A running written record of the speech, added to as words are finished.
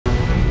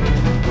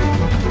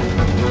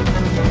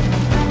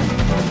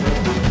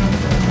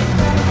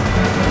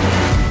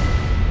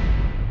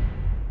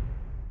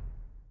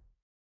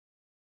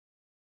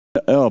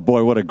Oh,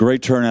 boy, what a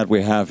great turnout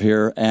we have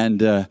here.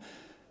 And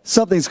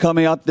something's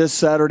coming up this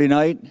Saturday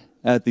night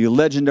at the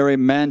legendary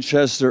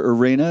Manchester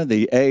Arena,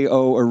 the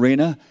AO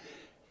Arena.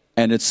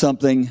 And it's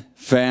something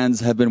fans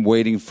have been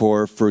waiting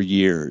for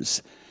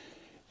years.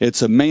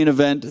 It's a main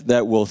event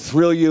that will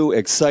thrill you,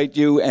 excite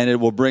you, and it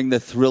will bring the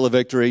thrill of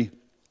victory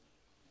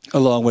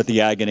along with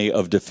the agony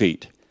of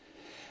defeat.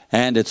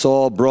 And it's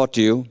all brought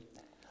to you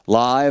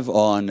live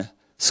on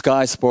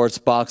Sky Sports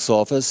Box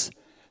Office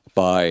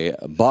by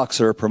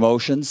Boxer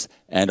Promotions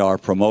and our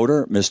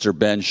promoter, Mr.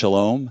 Ben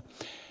Shalom,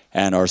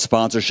 and our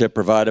sponsorship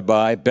provided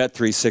by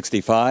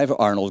Bet365,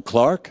 Arnold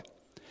Clark,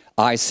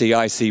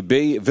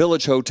 ICICB,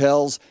 Village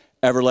Hotels,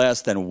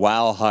 Everlast, and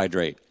Wow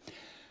Hydrate.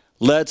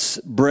 Let's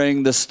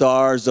bring the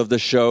stars of the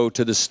show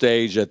to the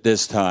stage at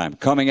this time.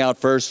 Coming out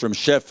first from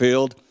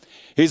Sheffield,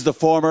 he's the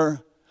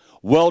former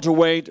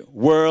welterweight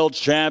world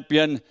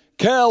champion,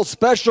 Kell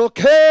Brook.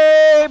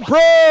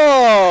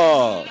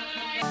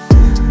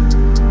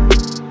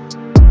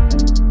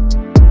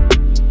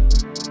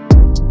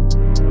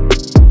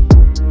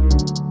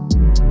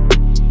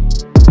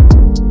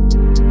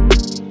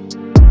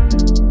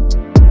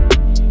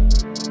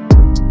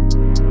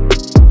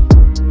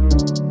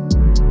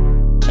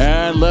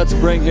 And let's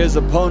bring his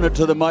opponent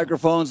to the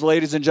microphones,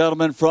 ladies and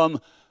gentlemen, from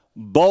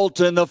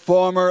Bolton, the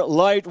former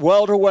light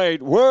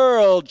welterweight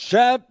world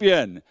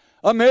champion,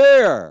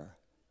 Amir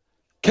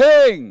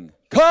King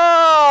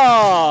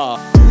Khan.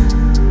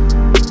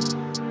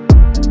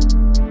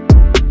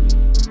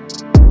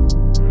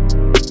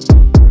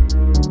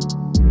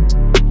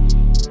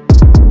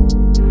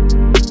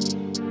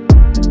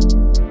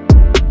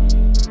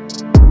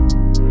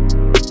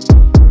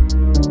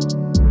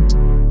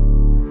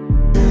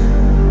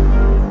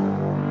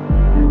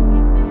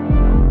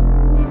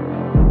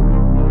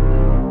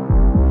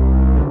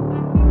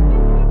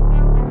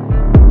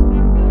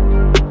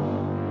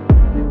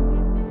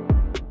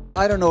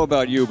 I don't know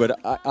about you, but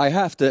I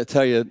have to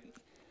tell you,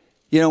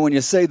 when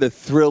you say the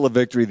thrill of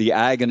victory, the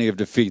agony of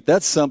defeat,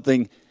 that's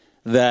something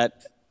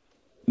that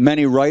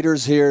many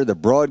writers here, the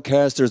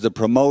broadcasters, the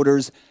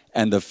promoters,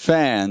 and the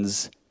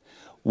fans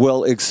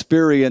will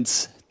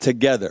experience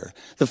together.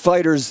 The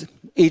fighters,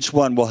 each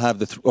one will have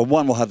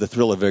the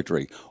thrill of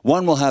victory.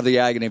 One will have the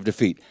agony of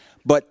defeat.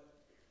 But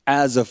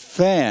as a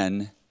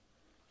fan,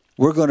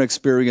 we're going to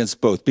experience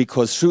both,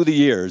 because through the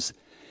years,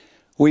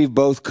 we've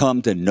both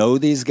come to know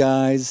these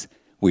guys.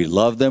 We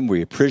love them.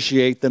 We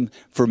appreciate them.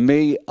 For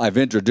me, I've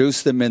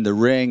introduced them in the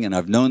ring, and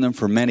I've known them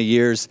for many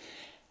years.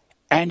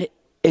 And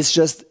it's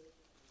just,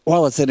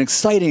 while it's an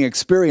exciting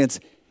experience,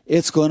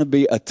 it's going to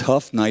be a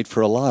tough night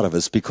for a lot of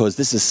us, because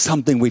this is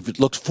something we've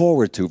looked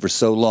forward to for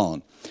so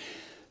long.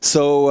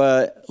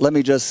 So let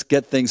me just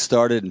get things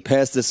started and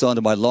pass this on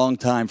to my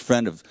longtime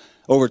friend of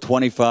over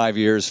 25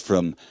 years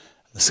from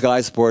Sky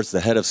Sports,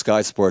 the head of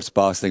Sky Sports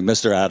Boxing,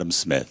 Mr. Adam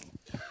Smith.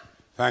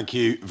 Thank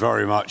you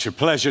very much. A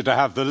pleasure to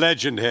have the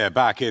legend here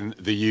back in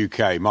the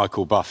UK.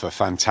 Michael Buffer,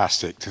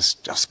 fantastic to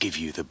just give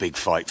you the big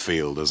fight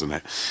feel, doesn't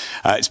it?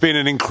 It's been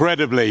an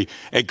incredibly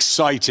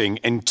exciting,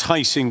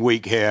 enticing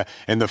week here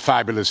in the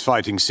fabulous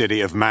fighting city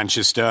of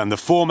Manchester. And the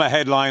former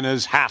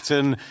headliners,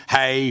 Hatton,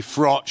 Hay,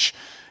 Froch,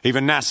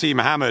 even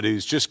Nassim Hamed,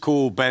 who's just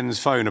called Ben's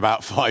phone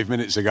about 5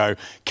 minutes ago,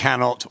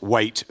 cannot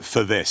wait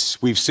for this.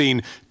 We've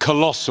seen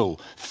colossal,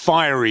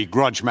 fiery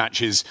grudge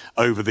matches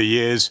over the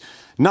years.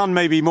 None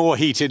may be more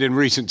heated in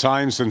recent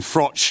times than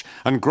Froch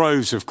and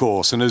Groves, of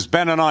course. And as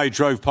Ben and I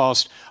drove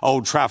past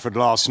Old Trafford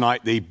last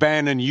night, the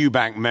Ben and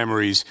Eubank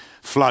memories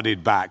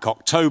flooded back.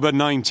 October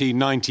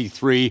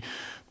 1993,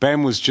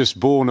 Ben was just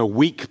born a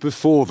week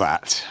before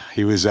that.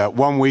 He was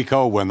 1 week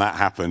old when that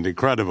happened.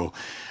 Incredible.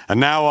 And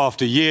now,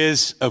 after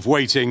years of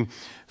waiting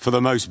for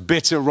the most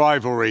bitter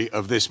rivalry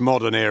of this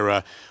modern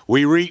era,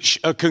 we reach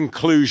a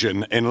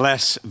conclusion in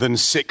less than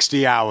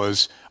 60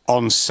 hours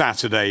on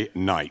Saturday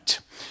night.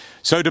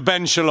 So to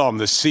Ben Shalom,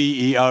 the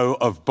CEO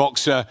of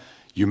Boxer,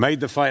 you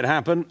made the fight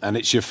happen, and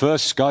it's your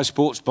first Sky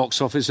Sports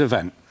box office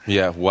event.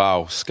 Yeah,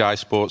 wow, Sky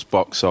Sports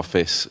box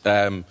office.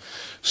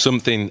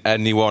 Something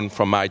anyone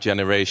from my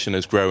generation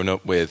has grown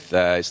up with.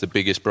 It's the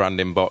biggest brand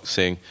in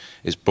boxing.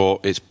 It's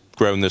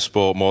grown the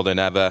sport more than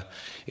ever.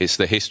 It's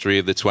the history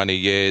of the 20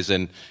 years,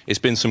 and it's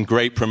been some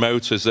great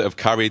promoters that have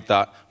carried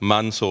that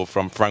mantle,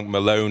 from Frank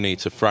Maloney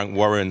to Frank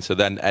Warren to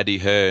then Eddie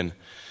Hearn.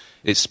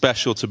 It's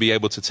special to be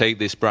able to take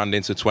this brand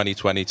into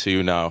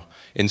 2022 now,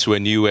 into a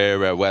new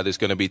era where there's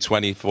going to be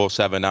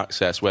 24/7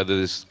 access, where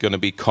there's going to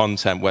be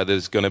content, where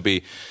there's going to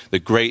be the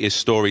greatest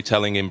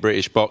storytelling in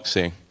British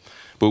boxing.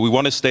 But we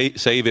want to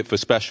save it for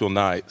special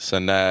nights,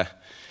 and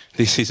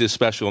this is a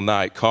special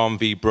night. Khan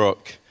v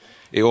Brook.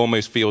 It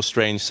almost feels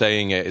strange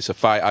saying it. It's a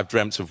fight I've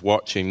dreamt of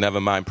watching,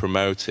 never mind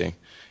promoting.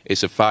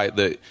 It's a fight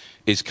that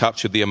has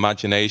captured the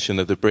imagination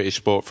of the British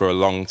sport for a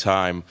long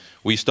time.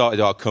 We started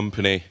our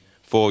company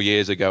 4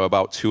 years ago,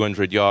 about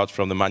 200 yards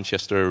from the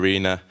Manchester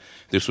Arena.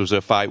 This was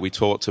a fight we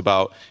talked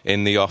about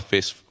in the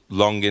office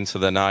long into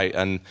the night,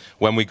 and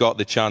when we got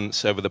the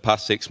chance over the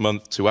past 6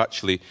 months to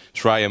actually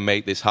try and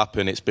make this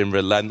happen, it's been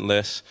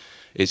relentless.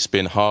 It's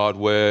been hard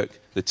work.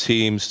 The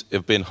teams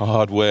have been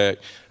hard work.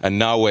 And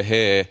now we're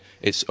here.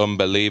 It's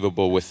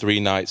unbelievable. We're 3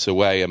 nights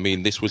away. I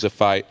mean, this was a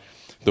fight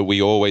that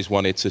we always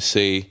wanted to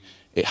see.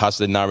 It has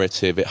the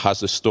narrative. It has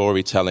the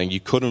storytelling. You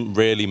couldn't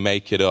really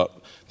make it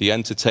up. The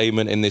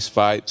entertainment in this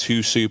fight, 2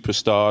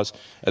 superstars.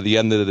 At the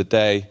end of the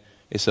day,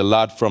 it's a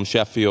lad from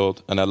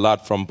Sheffield and a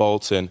lad from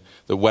Bolton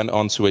that went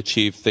on to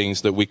achieve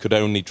things that we could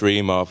only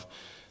dream of.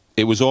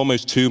 It was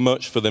almost too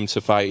much for them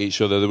to fight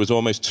each other. There was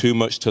almost too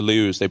much to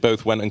lose. They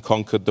both went and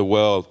conquered the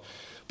world.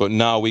 But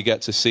now we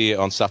get to see it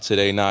on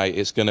Saturday night.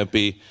 It's going to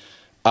be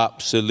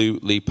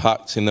absolutely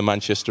packed in the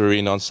Manchester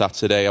Arena on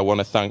Saturday. I want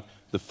to thank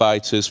the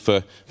fighters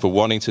for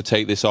wanting to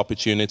take this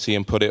opportunity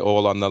and put it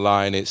all on the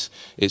line. It's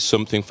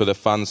something for the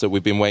fans that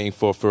we've been waiting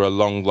for a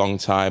long, long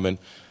time. And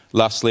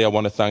lastly, I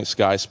want to thank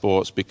Sky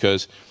Sports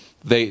because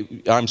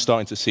I'm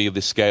starting to see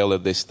the scale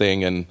of this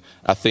thing, and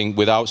I think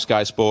without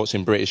Sky Sports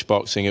in British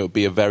boxing, it would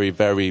be a very,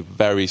 very,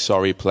 very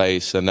sorry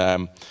place.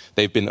 And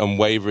they've been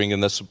unwavering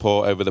in their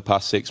support over the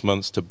past 6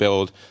 months to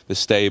build the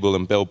stable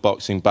and build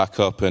boxing back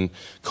up, and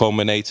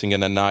culminating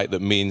in a night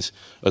that means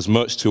as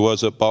much to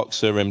us at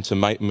Boxer and to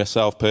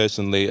myself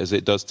personally as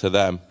it does to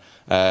them.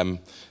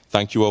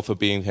 Thank you all for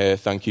being here.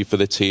 Thank you for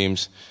the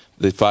teams.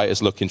 The fight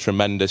is looking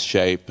tremendous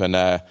shape, and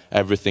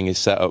everything is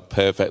set up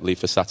perfectly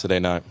for Saturday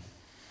night.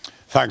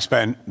 Thanks,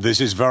 Ben. This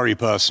is very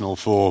personal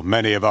for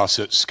many of us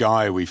at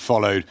Sky. We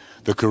followed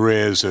the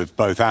careers of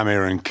both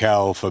Amir and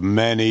Kell for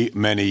many,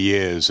 many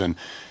years. And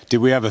did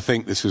we ever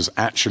think this was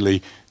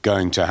actually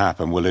going to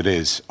happen? Well, it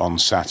is on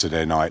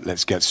Saturday night.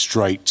 Let's get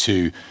straight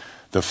to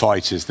the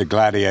fighters, the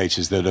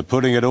gladiators that are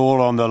putting it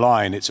all on the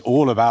line. It's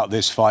all about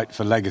this fight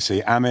for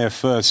legacy. Amir,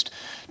 first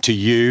to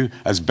you.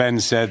 As Ben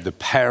said, the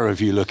pair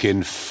of you look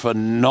in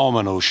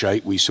phenomenal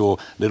shape. We saw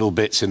little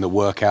bits in the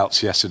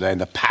workouts yesterday in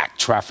the packed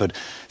Trafford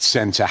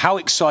Centre. How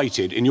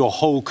excited in your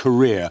whole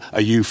career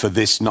are you for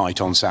this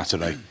night on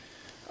Saturday?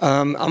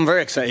 I'm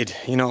very excited.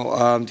 You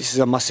know, this is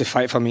a massive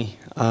fight for me.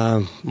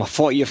 My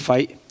 40th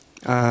fight.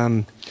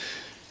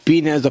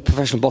 Been as a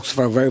professional boxer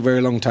for a very, very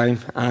long time,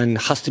 and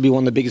has to be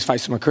one of the biggest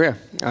fights of my career.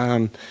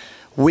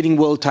 Winning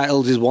world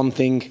titles is one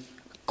thing.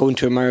 Going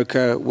to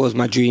America was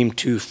my dream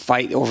to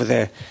fight over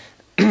there.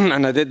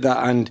 And I did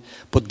that.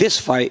 But this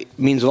fight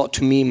means a lot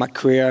to me in my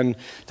career, and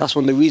that's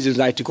one of the reasons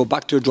I had to go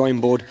back to the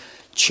drawing board,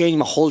 change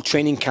my whole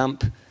training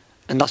camp,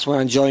 and that's when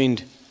I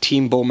joined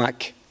Team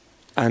Bomac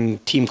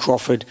and Team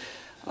Crawford.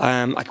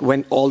 I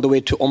went all the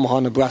way to Omaha,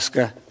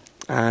 Nebraska,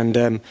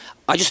 and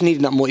I just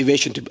needed that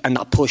motivation and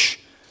that push.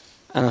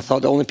 And I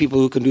thought the only people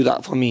who can do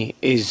that for me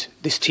is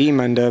this team,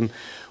 and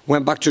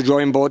went back to the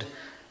drawing board.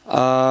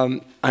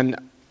 And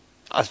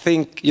I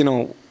think, you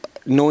know,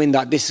 knowing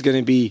that this is going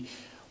to be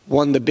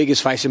one of the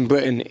biggest fights in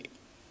Britain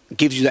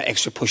gives you that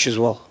extra push as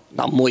well,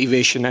 that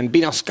motivation. And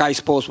being on Sky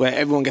Sports, where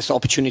everyone gets the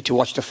opportunity to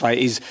watch the fight,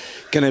 is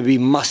going to be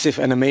massive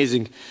and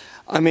amazing.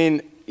 I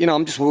mean, you know,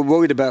 I'm just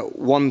worried about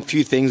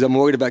few things. I'm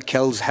worried about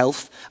Kell's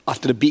health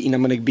after the beating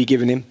I'm going to be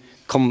giving him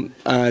come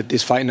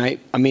this fight night.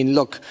 I mean,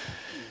 look,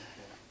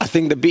 I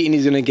think the beating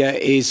he's going to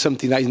get is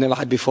something that he's never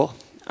had before,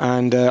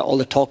 and all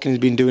the talking he's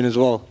been doing as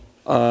well.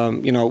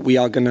 You know, we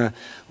are gonna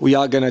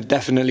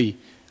definitely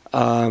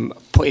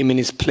put him in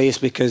his place,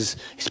 because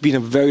it's been a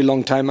very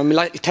long time. I mean,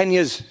 like 10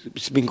 years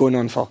it's been going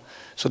on for.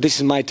 So this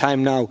is my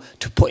time now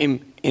to put him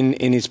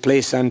in his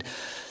place. And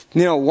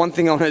you know, one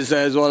thing I want to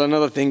say as well,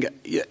 another thing,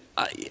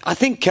 I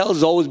think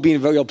Kell's always been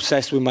very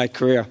obsessed with my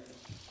career.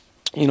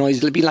 You know,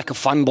 he's been like a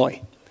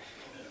fanboy,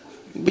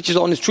 which is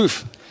the honest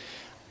truth.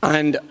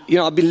 And you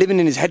know, I've been living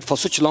in his head for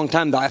such a long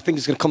time that I think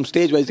it's going to come a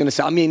stage where he's going to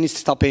say, "I mean, he needs to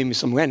stop paying me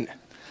some rent."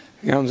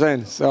 You know what I'm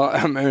saying? So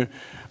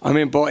I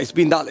mean, but it's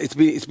been like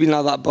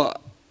that.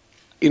 But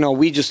you know,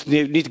 we just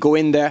need to go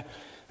in there,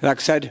 like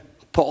I said,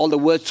 put all the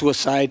words to a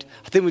side.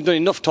 I think we've done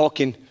enough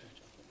talking.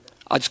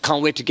 I just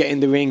can't wait to get in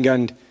the ring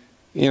and,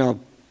 you know,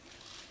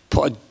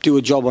 do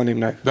a job on him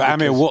now. But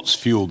Amir, what's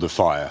fueled the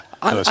fire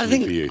personally I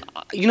think, for you?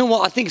 You know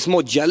what? I think it's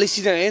more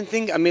jealousy than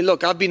anything. I mean,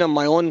 look, I've been on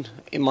my own,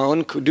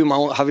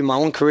 having my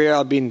own career.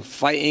 I've been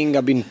fighting.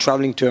 I've been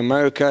traveling to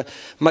America.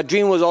 My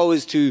dream was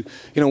always to, you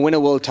know, win a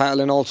world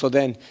title, and also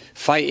then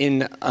fight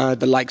in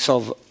the likes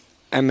of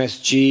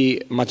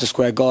MSG, Madison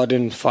Square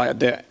Garden, fight at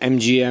the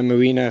MGM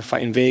Arena,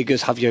 fight in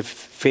Vegas, have your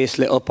face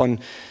lit up on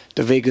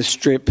the Vegas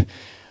Strip.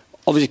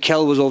 Obviously,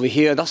 Kell was over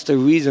here. That's the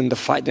reason the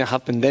fight didn't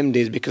happen them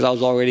days, because I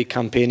was already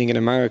campaigning in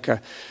America.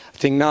 I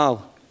think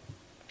now,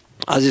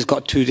 as it's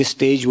got to this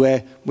stage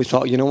where we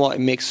thought, you know what,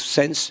 it makes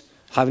sense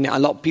having it. A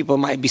lot of people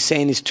might be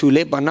saying it's too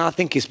late, but now I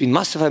think it's been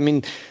massive. I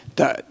mean,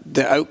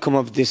 the outcome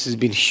of this has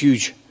been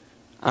huge.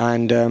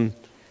 And,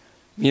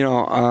 you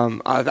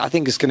know, I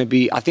think it's going to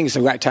be, I think it's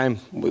the right time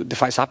the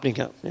fight's happening.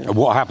 You know.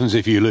 What happens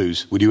if you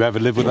lose? Would you ever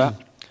live with that?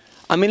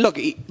 I mean, look,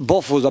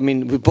 both of us, I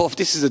mean, we both,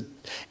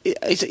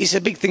 it's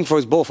a big thing for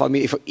us both. I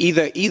mean, if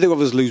either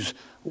of us lose,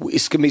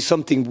 it's going to be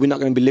something we're not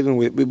going to be living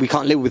with. We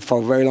can't live with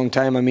for a very long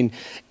time. I mean,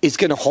 it's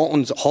going to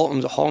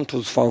haunt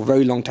us for a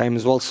very long time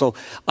as well. So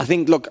I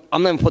think, look,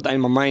 I'm not going to put that in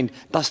my mind.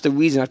 That's the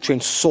reason I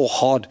trained so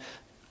hard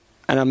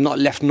and I'm not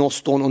left no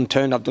stone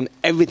unturned. I've done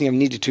everything I've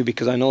needed to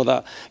because I know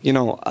that, you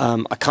know,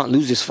 I can't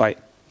lose this fight.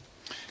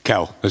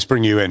 Kell, let's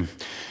bring you in.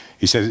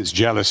 He says it's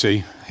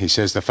jealousy. He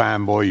says the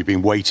fanboy, you've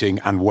been waiting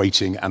and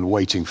waiting and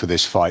waiting for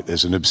this fight.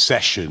 There's an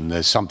obsession.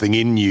 There's something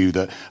in you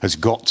that has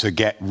got to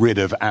get rid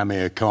of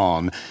Amir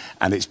Khan,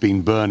 and it's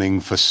been burning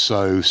for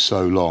so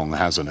long,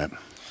 hasn't it?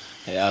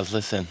 Yeah,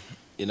 listen,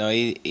 you know,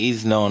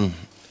 he's known,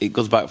 it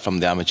goes back from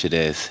the amateur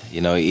days.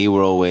 You know, he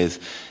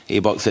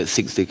boxed at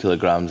 60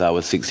 kilograms, I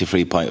was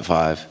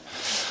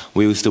 63.5.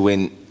 We used to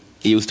win,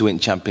 he used to win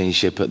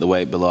championship at the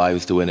weight below, I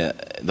used to win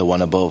at the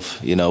one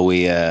above. You know,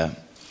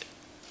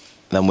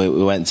 then we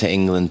went to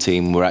England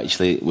team.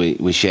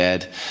 We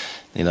shared,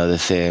 you know, the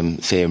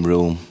same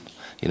room.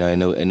 You know, I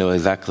know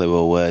exactly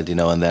what word. You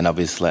know, and then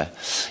obviously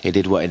he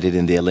did what he did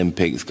in the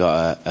Olympics.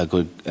 Got a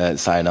good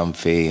sign-on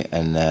fee,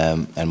 and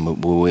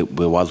we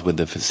was with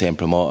the same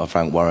promoter,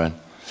 Frank Warren.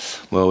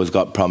 We always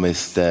got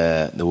promised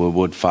that we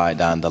would fight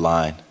down the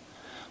line.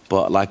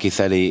 But like he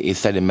said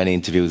in many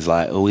interviews,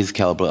 like, "Oh, he's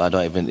Kell Brook."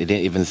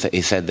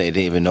 He said that he didn't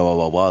even know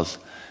who I was.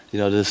 You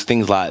know, there's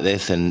things like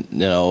this, and you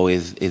know,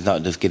 he's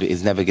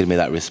never given me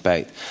that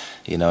respect.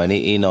 You know, and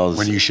he knows.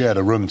 When you shared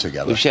a room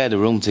together. We've shared a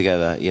room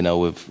together. You know,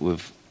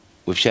 we've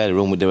shared a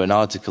room. We do an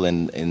article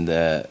in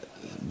the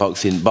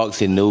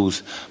boxing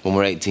news when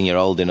we're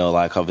 18-year-old. You know,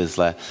 like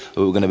obviously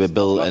we were going to be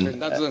built. And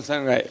that doesn't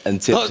sound right.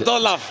 And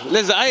don't laugh.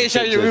 Listen, I ain't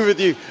sharing a room with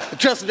you.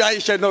 Trust me, I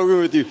ain't sharing no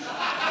room with you.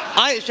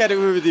 I ain't sharing a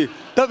room with you.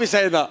 Don't be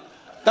saying that.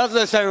 That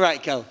doesn't sound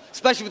right, Kell.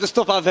 Especially with the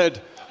stuff I've heard.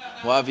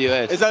 What have you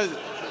heard?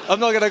 I'm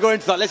not going to go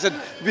into that. Listen,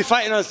 we'll be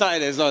fighting on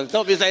Saturday, so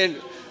don't be saying...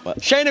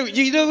 What? You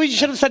know what you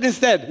should have said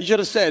instead? You should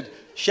have said,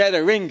 share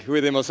a ring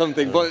with him or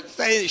something, but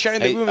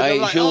sharing the room with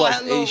him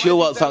like, you sure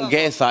what's on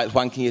gay sites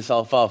wanking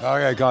yourself off? Oh,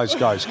 yeah, guys.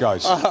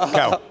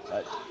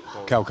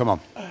 Kell, come on.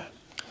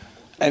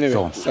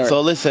 Anyway, sorry.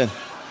 So listen,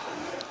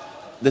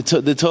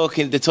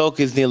 the talk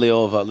is nearly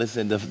over.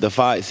 Listen, the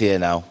fight's here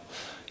now.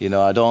 You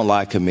know, I don't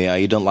like Amir,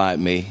 you don't like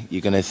me.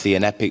 You're going to see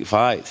an epic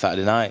fight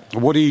Saturday night.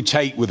 What do you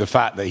take with the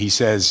fact that he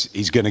says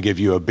he's going to give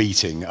you a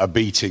beating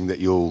that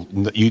you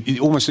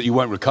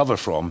won't recover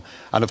from?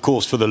 And of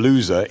course, for the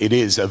loser, it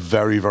is a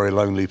very, very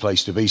lonely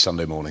place to be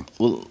Sunday morning.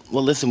 Well,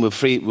 listen, we're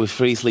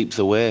three sleeps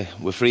away.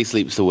 We're 3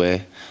 sleeps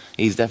away.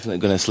 He's definitely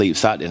going to sleep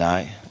Saturday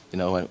night. You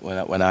know,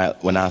 when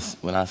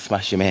I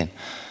smash him in.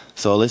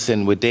 So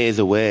listen, we're days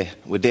away.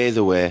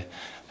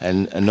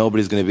 And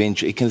nobody's going to be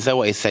interested. He can say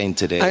what he's saying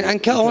today.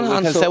 And Kell, I want to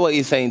answer. He can say what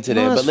he's saying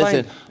today. No, but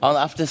listen, fine.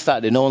 After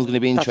Saturday, no one's going to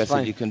be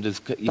interested. You can go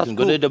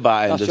to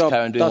Dubai and just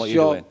carry on doing what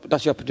you're doing.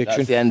 That's your prediction.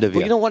 That's the end of it.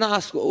 But you know, when I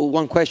ask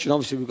one question,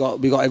 obviously we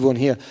got everyone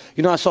here.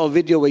 You know, I saw a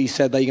video where you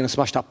said that you're going to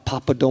smash that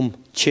papadum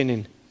chin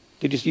in.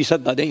 You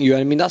said that, didn't you?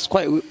 I mean, it's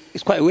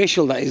quite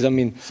racial, that is. I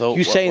mean, so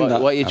you saying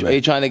that. What are you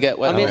trying to get?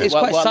 I mean, it's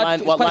quite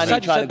sad. What line are you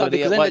trying to go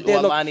because at the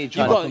end of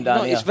the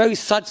day, it's very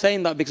sad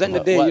saying that because at the end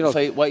of the day, you know.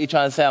 So what are you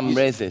trying to say? I'm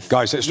racist.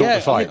 Guys, let's talk the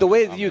fight. I mean, the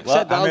way you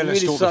said that, I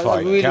was really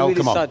sad. Kell,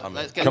 come on. Come on.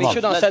 Let's get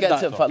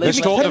to the fight. Let's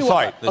talk the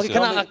fight.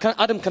 Okay,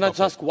 Adam, can I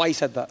just ask why he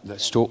said that?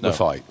 Let's talk the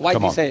fight. Why did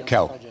Come he say on, it?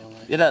 Kell.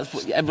 Yeah,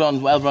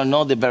 everyone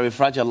knows they're very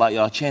fragile, like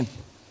your chin.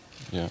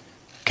 Yeah.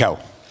 Kell,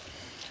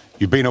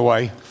 you've been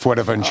away,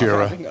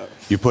 Fuerteventura.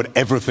 You put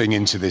everything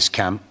into this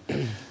camp.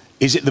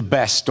 Is it the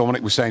best?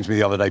 Dominic was saying to me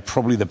the other day,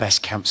 probably the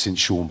best camp since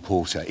Sean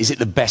Porter. Is it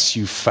the best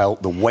you've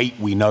felt? The weight,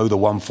 we know, the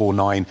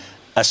 149,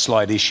 a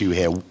slight issue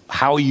here.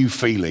 How are you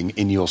feeling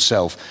in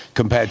yourself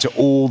compared to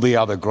all the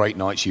other great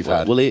nights you've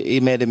had? Well, he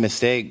made a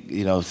mistake.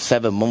 You know,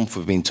 7 months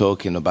we've been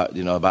talking about,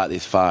 you know, about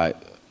this fight.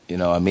 You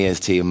know, Amir's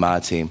team, my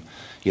team.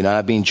 You know,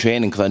 I've been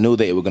training because I knew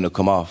that it was going to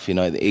come off. You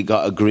know, he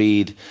got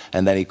agreed,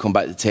 and then he come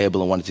back to the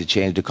table and wanted to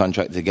change the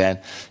contract again.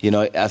 You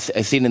know, I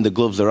seen in the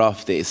gloves are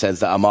off that it says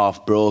that I'm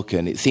half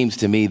broken. It seems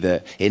to me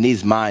that in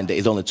his mind that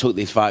he's only took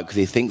this fight because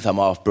he thinks I'm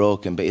half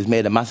broken, but he's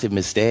made a massive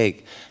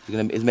mistake.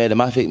 He's made a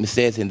massive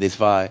mistake in this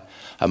fight,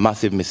 a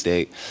massive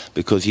mistake,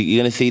 because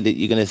you're going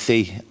to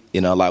see, you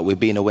know, like we've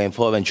been away in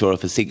Fuerteventura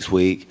for 6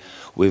 weeks.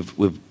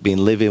 We've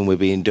been living, we've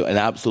been doing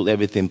absolutely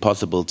everything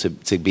possible to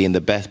be in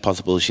the best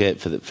possible shape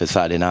for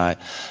Saturday night,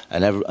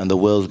 and the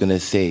world's going to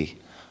see,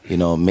 you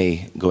know,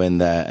 me go in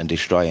there and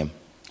destroy him.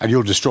 And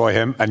you'll destroy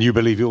him, and you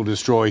believe you'll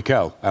destroy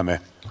Kell,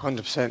 Amir?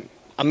 100%.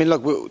 I mean,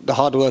 look, the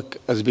hard work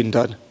has been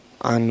done,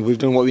 and we've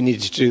done what we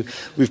needed to do.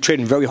 We've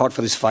trained very hard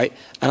for this fight,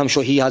 and I'm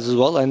sure he has as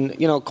well. And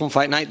you know, come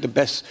fight night, the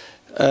best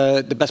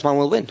man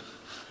will win.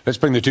 Let's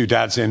bring the two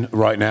dads in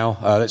right now.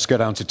 Let's go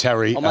down to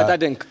Terry. Oh, my dad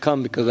didn't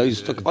come because I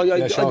used to... Oh, yeah,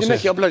 you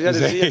make your blood.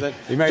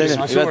 He made it.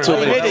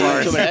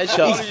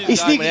 He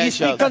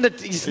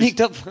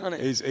sneaked up on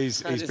it.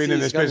 He's been in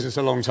this business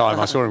a long time.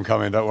 I saw him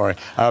come in, don't worry.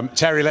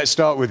 Terry, let's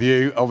start with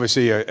you.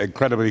 Obviously, an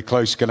incredibly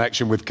close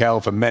connection with Kell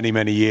for many,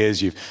 many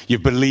years.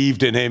 You've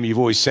believed in him. You've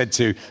always said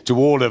to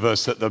all of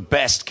us that the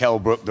best Kell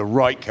Brook, the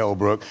right Kell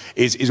Brook,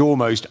 is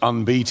almost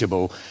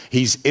unbeatable.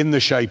 He's in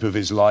the shape of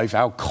his life.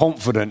 How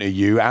confident are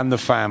you and the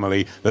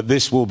family that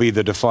this will be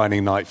the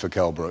defining night for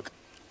Kell Brook?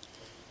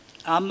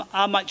 I'm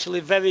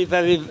actually very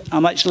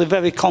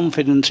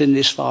confident in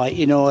this fight.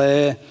 You know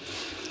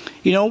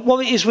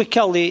what it is with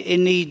Kell. He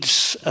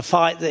needs it's a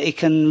fight that he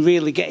can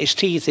really get his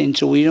teeth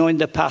into. You know, in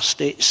the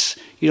past, it's,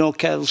 you know,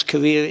 Kell's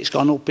career, it's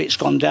gone up, it's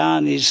gone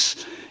down.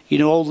 He's, you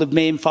know, all the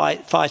main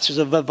fighters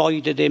have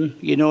avoided him.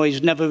 You know,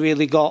 he's never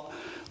really got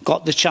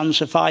the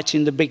chance of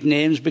fighting the big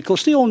names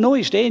because they all know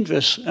he's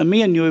dangerous. And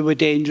me and you were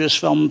dangerous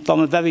from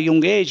a very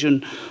young age,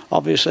 and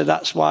obviously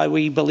that's why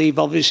we believe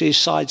obviously he's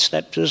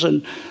sidestepped us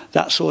and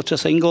that sort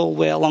of thing all the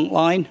way along the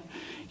line.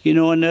 You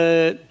know,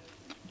 and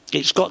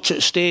it's got to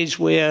a stage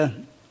where,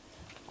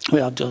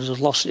 well, I've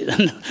just lost it.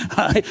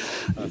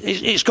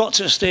 It's got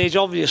to a stage,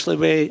 obviously,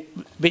 where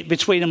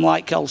between them,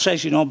 like Kell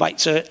says, you know, back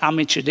to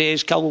amateur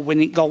days, Kell was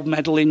winning gold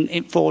medal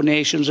in 4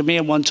 Nations.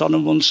 Amir went on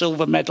and won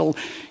silver medal.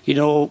 You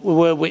know, we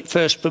were with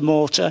first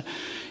promoter.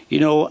 You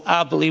know,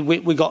 I believe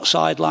we got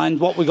sidelined.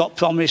 What we got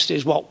promised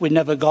is what we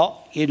never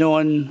got. You know,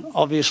 and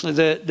obviously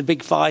the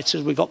big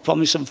fighters, we got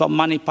promised them from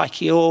Manny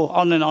Pacquiao,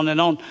 on and on and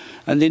on.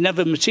 And they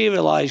never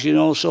materialised, you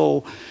know,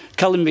 so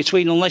Kell in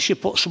between, unless you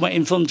put something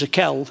in front of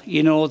Kell,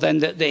 you know, then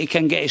that he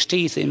can get his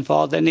teeth in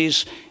for, then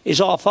he's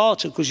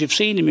half-hearted, because you've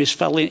seen him, he's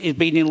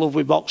been in love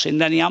with boxing,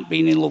 then he hasn't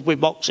been in love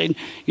with boxing,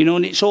 you know,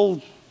 and it's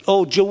all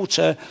due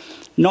to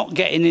not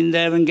getting in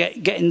there and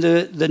getting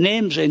the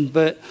names in.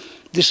 But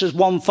this is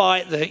one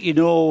fight that, you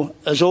know,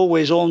 has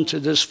always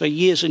haunted us for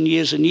years and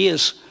years and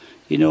years.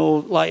 You know,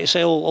 like I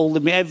say,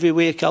 every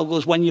week Kell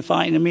goes, when you're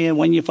fighting Amir,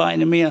 when you're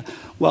fighting Amir.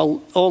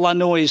 Well, all I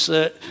know is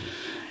that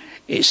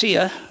it's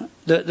here.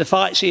 The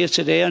fight's here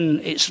today, and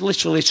it's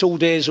literally 2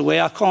 days away.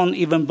 I can't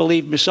even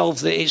believe myself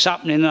that it's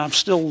happening, and I've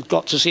still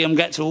got to see him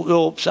get through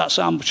ropes. That's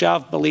how much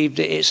I've believed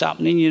that it's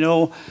happening, you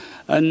know.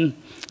 And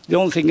the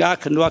only thing I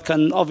can do, I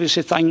can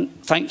obviously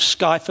thank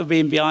Sky for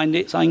being behind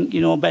it. Thank, you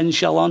know, Ben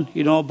Shellon,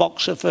 you know,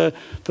 boxer, for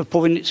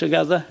putting it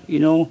together, you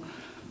know.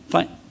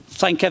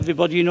 Thank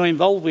everybody, you know,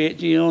 involved with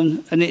it, you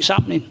know, and it's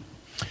happening.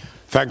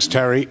 Thanks,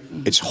 Terry.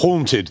 It's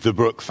haunted the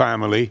Brook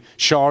family.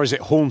 Shah, has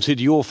it haunted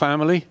your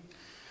family?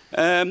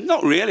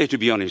 Not really, to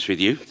be honest with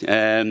you.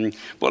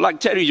 But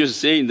like Terry just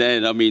saying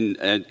there, I mean,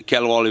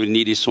 Kell always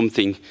needed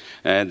something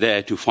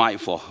there to fight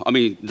for. I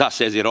mean, that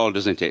says it all,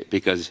 doesn't it?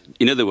 Because,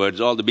 in other words,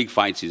 all the big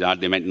fights he's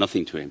had, they meant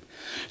nothing to him.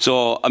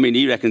 So, I mean,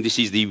 he reckons this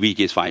is the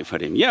biggest fight for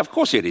him. Yeah, of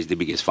course it is the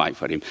biggest fight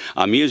for him.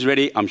 Amir's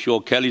ready. I'm sure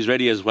Kell is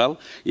ready as well,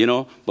 you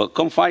know. But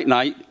come fight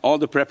night, all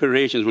the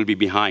preparations will be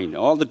behind.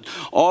 All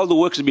the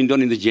work has been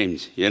done in the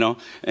gyms, you know.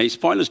 And it's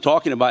pointless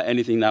talking about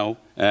anything now.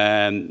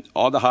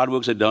 All the hard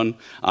works are done.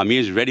 Amir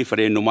is ready for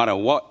it no matter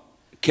what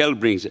Kell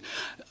brings.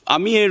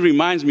 Amir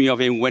reminds me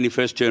of him when he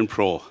first turned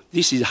pro.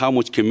 This is how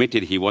much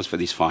committed he was for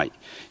this fight,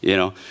 you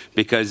know,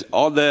 because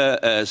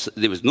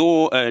there was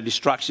no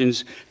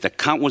distractions. The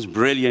camp was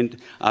brilliant.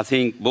 I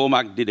think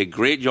Bomac did a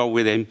great job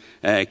with him,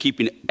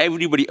 keeping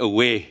everybody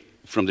away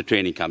from the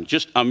training camp.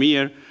 Just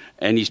Amir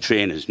and his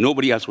trainers.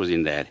 Nobody else was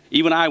in there.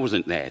 Even I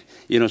wasn't there.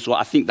 You know, so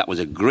I think that was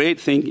a great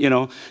thing, you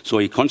know. So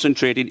he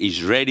concentrated,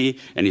 he's ready,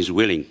 and he's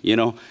willing, you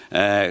know.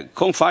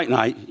 Come fight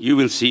night, you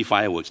will see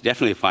fireworks,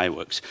 definitely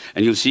fireworks,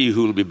 and you'll see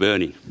who will be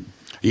burning.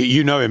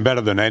 You know him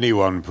better than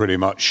anyone, pretty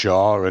much,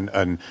 Shah.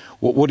 And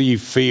what do you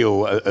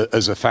feel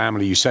as a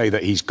family? You say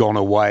that he's gone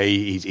away,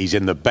 he's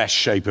in the best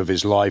shape of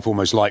his life,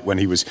 almost like when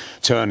he was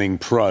turning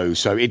pro.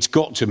 So it's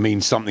got to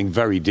mean something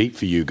very deep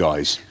for you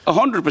guys.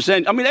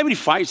 100%. I mean, every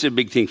fight's a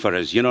big thing for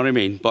us, you know what I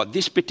mean? But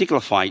this particular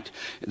fight,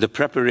 the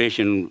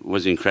preparation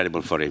was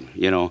incredible for him,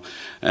 you know.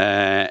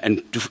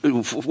 And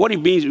what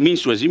it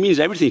means to us, it means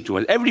everything to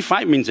us. Every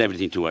fight means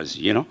everything to us,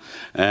 you know,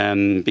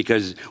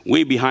 because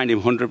we're behind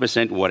him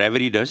 100%, whatever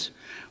he does.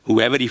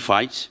 Whoever he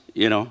fights,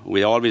 you know,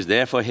 we're always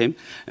there for him.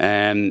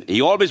 He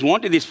always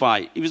wanted this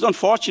fight. It was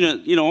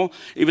unfortunate, you know,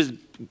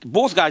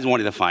 both guys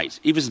wanted the fights.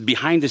 It was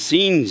behind the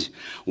scenes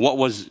what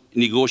was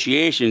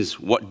negotiations,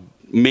 what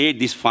made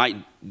this fight,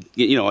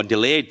 you know,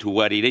 delayed to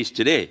where it is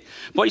today.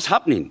 But it's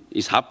happening.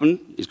 It's happened.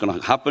 It's going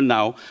to happen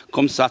now.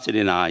 Come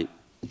Saturday night,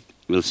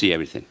 we'll see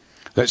everything.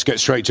 Let's get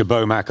straight to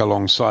Bomac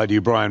alongside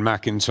you, Brian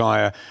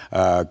McIntyre.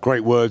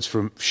 Great words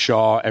from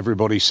Shah.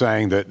 Everybody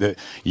saying that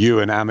you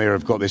and Amir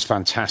have got this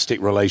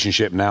fantastic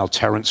relationship now.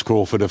 Terence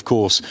Crawford, of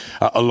course,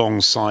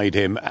 alongside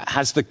him.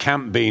 Has the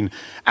camp been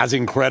as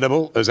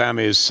incredible as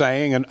Amir's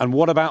saying? And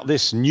what about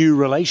this new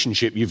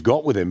relationship you've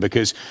got with him?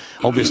 Because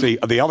obviously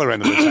at the other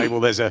end of the table,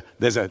 there's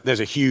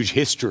a huge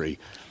history,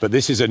 but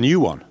this is a new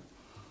one.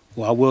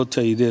 Well, I will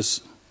tell you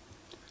this: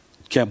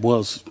 camp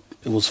was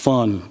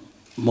fun.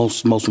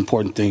 Most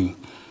important thing.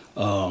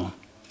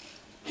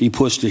 He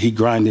pushed it, he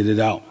grinded it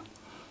out,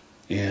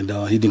 and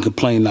he didn't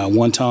complain not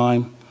one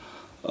time.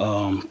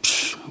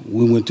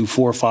 We went through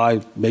 4 or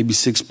 5, maybe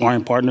 6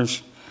 sparring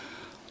partners.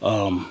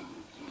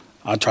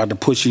 I tried to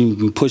push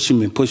him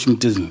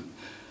to,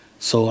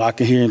 so I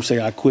could hear him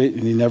say I quit,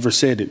 and he never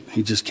said it.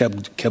 He just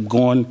kept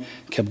going,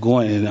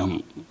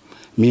 and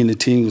me and the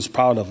team was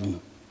proud of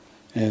him.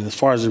 And as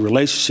far as the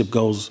relationship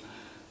goes,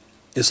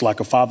 it's like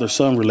a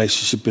father-son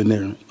relationship in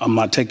there. I'm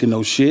not taking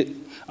no shit.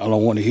 I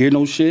don't want to hear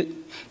no shit.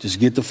 Just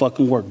get the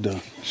fucking work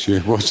done. Sure.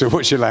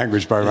 What's your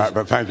language, Bomac?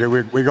 But thank you.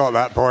 We got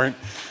that point.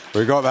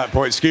 We got that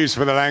point. Excuse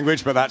for the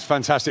language, but that's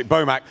fantastic.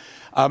 Bomac,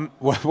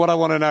 what I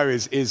want to know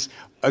is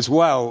as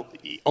well,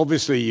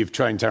 obviously you've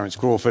trained Terence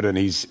Crawford and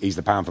he's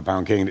the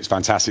pound-for-pound king, and it's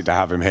fantastic to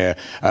have him here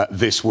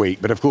this week.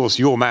 But, of course,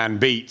 your man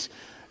beat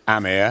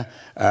Amir.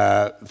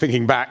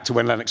 Thinking back to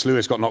when Lennox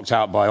Lewis got knocked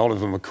out by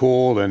Oliver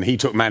McCall and he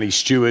took Manny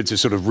Stewart to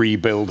sort of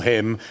rebuild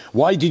him.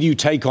 Why did you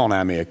take on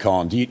Amir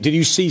Khan? Did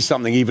you see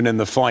something even in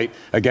the fight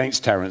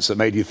against Terence that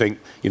made you think,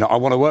 I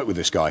want to work with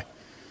this guy?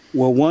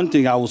 Well, one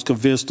thing I was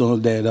convinced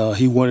on that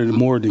he wanted it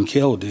more than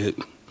Kell did,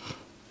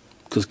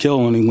 because Kell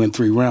only went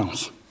 3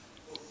 rounds.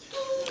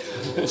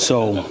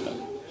 So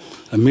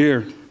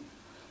Amir,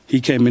 he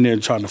came in there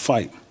trying to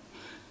fight.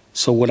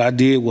 So what I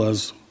did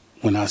was,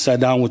 when I sat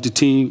down with the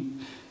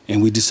team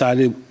and we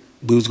decided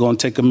we was going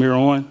to take Amir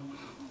on,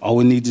 all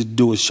we needed to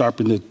do was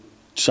sharpen the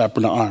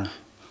iron,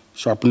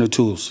 sharpen the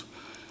tools,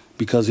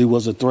 because he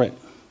was a threat.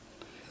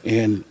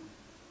 And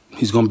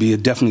he's going to be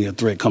definitely a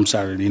threat come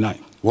Saturday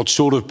night. What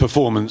sort of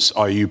performance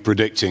are you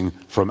predicting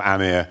from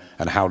Amir,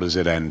 and how does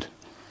it end?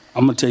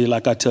 I'm going to tell you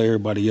like I tell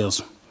everybody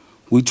else.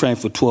 We train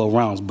for 12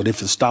 rounds, but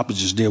if the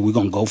stoppage is there, we're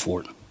going to go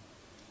for it.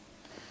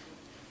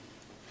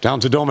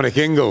 Down to Dominic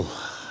Ingle,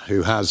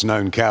 who has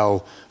known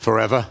Kell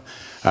forever.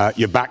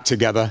 You're back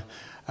together.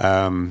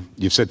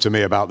 You've said to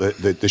me about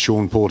the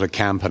Sean Porter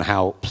camp and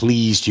how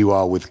pleased you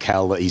are with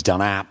Kell, that he's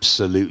done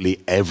absolutely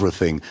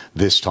everything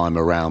this time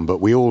around. But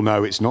we all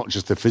know it's not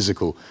just the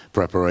physical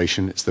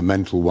preparation, it's the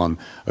mental one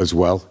as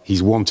well.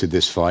 He's wanted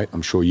this fight,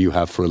 I'm sure you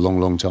have, for a long,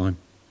 long time.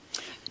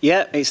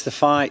 Yeah, it's the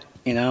fight,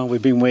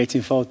 we've been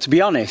waiting for. To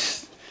be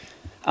honest,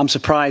 I'm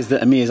surprised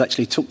that Amir's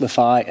actually took the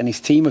fight and his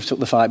team have took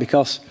the fight,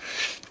 because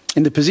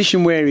in the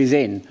position where he's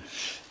in,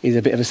 he's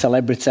a bit of a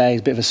celebrity, he's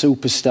a bit of a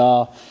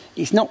superstar.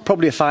 It's not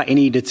probably a fight he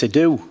needed to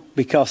do,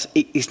 because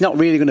it's not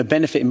really going to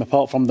benefit him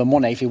apart from the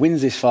money. If he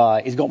wins this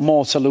fight, he's got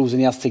more to lose than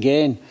he has to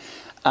gain.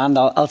 And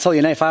I'll tell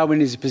you now, if I were in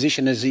his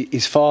position as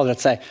his father, I'd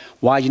say,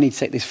 why do you need to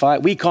take this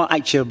fight? We can't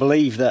actually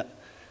believe that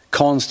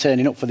Khan's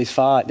turning up for this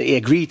fight, that he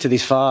agreed to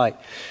this fight.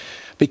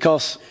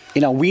 Because,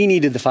 we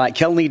needed the fight,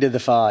 Kell needed the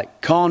fight,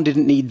 Khan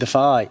didn't need the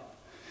fight.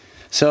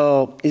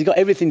 So he's got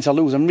everything to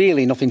lose and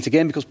really nothing to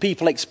gain, because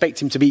people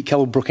expect him to beat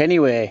Kell Brook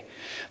anyway.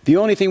 The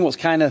only thing what's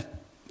kind of,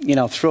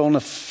 thrown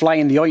a fly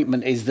in the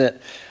ointment is that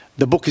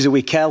the book is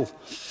with Kell,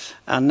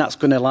 and that's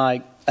going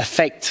to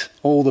affect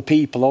all the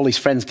people, all his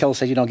friends. Kell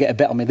said, get a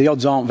bet on me. The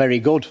odds aren't very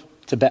good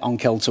to bet on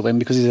Kell to win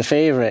because he's a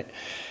favourite.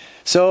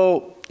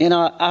 So,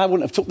 I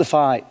wouldn't have took the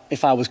fight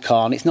if I was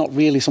Khan. It's not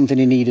really something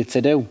he needed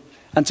to do.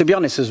 And to be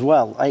honest as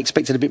well, I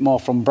expected a bit more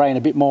from Brian,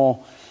 a bit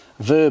more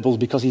verbals,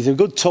 because he's a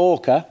good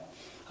talker.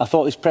 I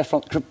thought this press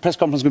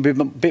conference was going to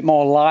be a bit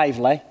more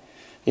lively,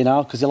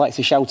 because he likes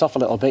to shout off a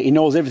little bit. He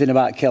knows everything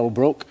about Kell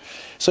Brook.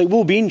 So it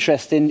will be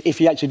interesting if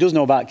he actually does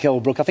know about Kell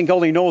Brook. I think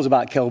all he knows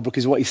about Kell Brook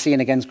is what he's seeing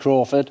against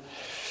Crawford.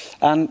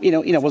 And,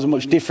 wasn't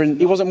much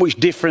different. He wasn't much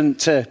different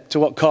to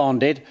what Khan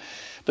did.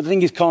 But the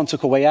thing is, Khan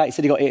took away out. He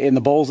said he got hit in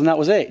the balls and that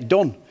was it.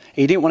 Done.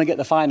 He didn't want to get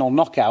the final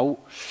knockout.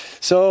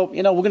 So,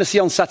 we're going to see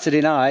on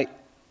Saturday night,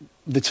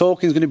 the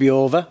talking's going to be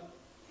over.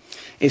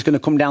 It's going to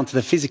come down to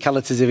the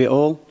physicalities of it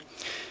all.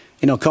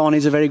 Khan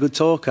is a very good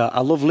talker. I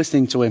love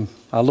listening to him.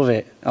 I love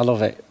it.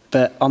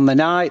 But on the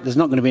night, there's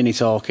not going to be any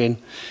talking.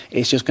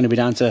 It's just going to be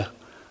down to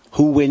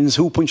who wins,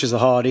 who punches the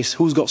hardest,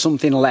 who's got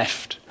something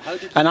left.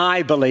 And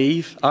I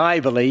believe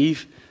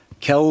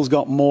Kell's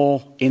got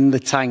more in the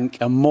tank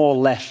and more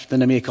left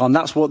than Amir Khan.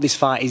 That's what this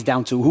fight is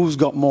down to. Who's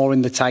got more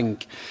in the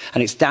tank?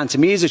 And it's down to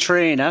me as a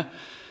trainer,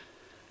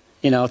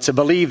 to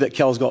believe that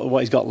Kell's got what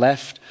he's got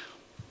left.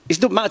 It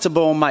doesn't matter to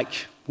Bone Mike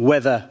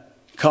whether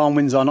Khan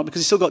wins or not,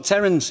 because he's still got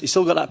Terence. He's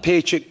still got that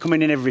paycheck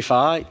coming in every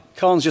fight.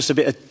 Khan's just a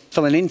bit of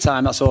filling in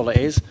time, that's all it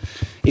is.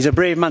 He's a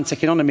brave man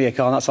taking on Amir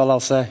Khan, that's all I'll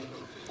say.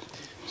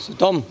 So,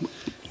 Dom.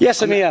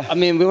 Yes, Amir.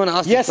 We want to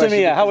ask yes,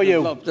 Amir, how are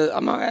you?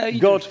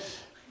 Good.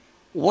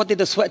 What did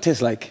the sweat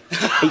taste like?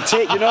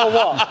 You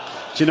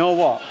know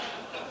what?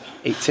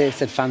 It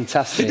tasted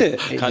fantastic. Did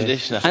it?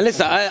 Conditioner. And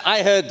listen,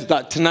 I heard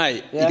that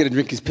tonight you're going to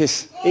drink his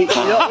piss. What's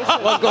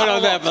going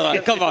on there,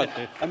 brother? Come on.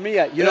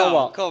 Amir, you know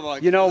what? Come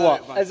on. You know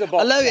what? As a boxer,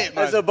 I love it,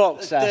 man. As a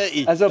boxer,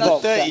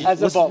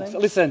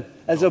 listen,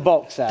 as a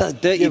boxer. That's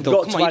dirty,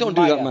 though. Come on, you don't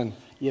do that, man.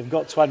 You've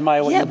got to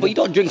admire what Yeah, but you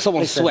don't drink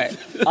someone's sweat.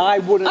 I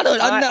wouldn't.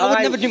 I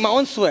would never drink my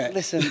own sweat.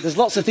 Listen, there's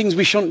lots of things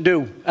we shouldn't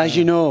do, as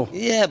you know.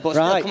 Yeah, but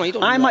right? Still, come on, you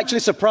don't I'm do that. actually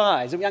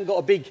surprised that we haven't got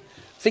a big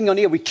thing on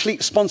here.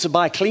 Sponsored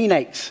by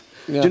Kleenex.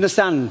 Yeah. Do you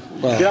understand?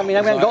 Well, you know what I mean?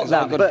 I haven't got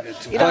that. But,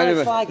 it's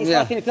like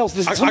anything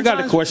else. I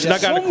got a question. I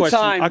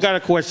got a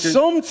question.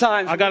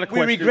 Sometimes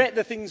we regret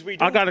the things we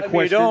do. I got a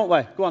question. Don't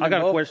we? Go on, I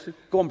got a question.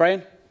 Go on,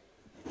 Brian.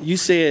 You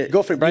said...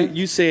 Go for it, Brian.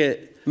 You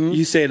said,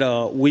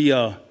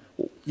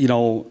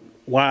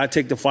 why I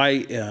take the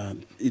fight,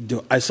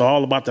 it's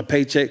all about the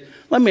paycheck.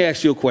 Let me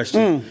ask you a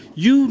question.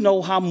 You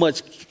know how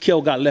much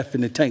Kell got left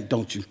in the tank,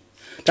 don't you?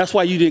 That's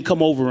why you didn't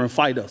come over and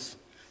fight us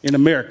in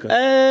America,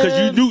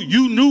 because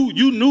you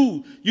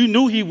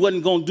knew he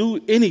wasn't going to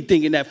do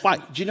anything in that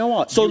fight. Do you know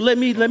what? So let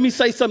me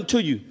say something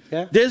to you.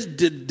 Yeah. There's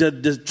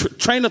the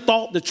train of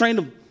thought, the train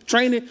of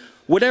training,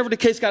 whatever the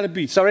case got to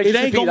be. Sorry, it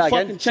ain't going to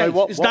fucking change.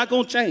 Sorry, it's not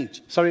going to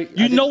change. Sorry,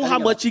 you know how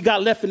much he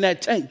got left in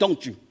that tank,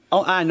 don't you?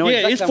 Oh, I know.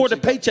 Yeah, exactly it's how for much the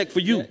he got. paycheck for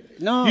you. Yeah.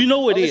 No, you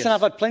know it is. Listen,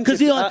 I've had plenty.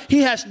 Because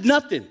he has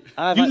nothing.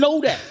 You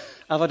know that.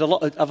 I've had a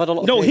lot.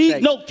 Of No,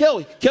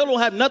 paychecks. Kell don't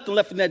have nothing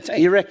left in that tank.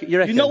 You reckon?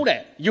 You know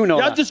that. You know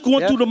Y'all that. just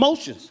going through the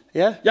motions.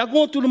 Yeah. Y'all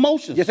going through the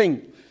motions. You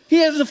think? He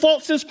hasn't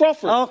fought since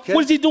Crawford. Okay.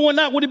 What is he doing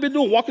now? What he been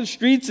doing? Walking the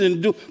streets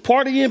and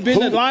partying, being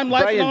in the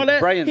limelight and all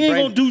that? He ain't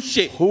gonna do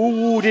shit. He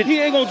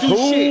ain't gonna do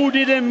shit. Who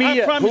did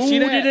Amir? I promise you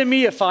that. Who did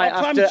Amir fight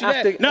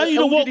after? Now you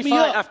don't woke me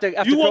up. After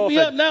you woke me Crawford?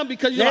 up now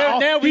because you're now, like,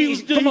 now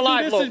he's come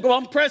alive. Look, go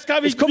on. Press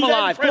conference. He's come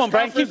alive. Come on,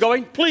 Brian. Keep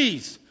going.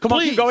 Please. Come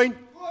on, keep going.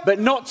 But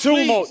not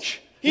too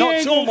much. He not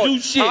ain't too gonna much. do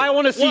shit. I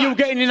want to see you Watch.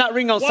 getting in that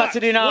ring on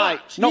Saturday night.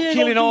 Watch. Not He ain't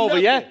killing gonna do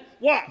over, nothing. yeah?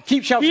 Watch.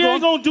 Keep shouting. He ain't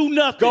gonna do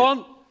nothing. Go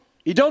on.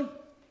 You done?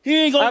 He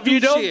ain't gonna Have do you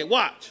done? shit.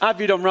 Watch. Have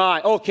you done?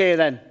 Right. Okay,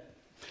 then.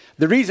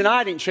 The reason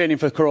I didn't train him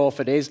for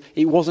Crawford is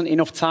it wasn't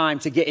enough time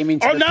to get him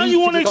into the now peak you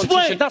of want to the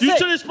explain. competition. You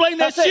should explain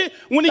that That's shit it.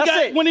 when That's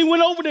it. when he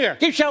went over there.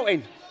 Keep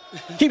shouting.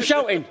 Keep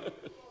shouting.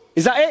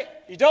 Is that it?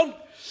 You done?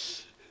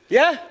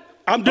 Yeah?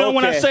 I'm done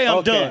when I say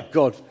I'm done.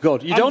 Good,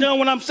 good. You I'm done? done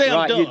when I'm saying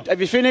I'm done. Have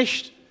you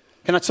finished?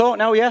 Can I talk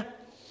now, yeah?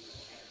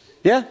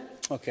 Yeah?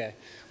 Okay.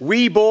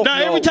 We both Now,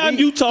 know every time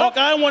you talk,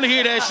 I don't want to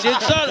hear that shit.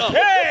 Shut up.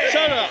 Hey!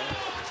 Shut up.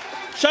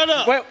 Shut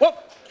up. Wait,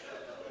 what?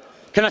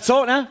 Can I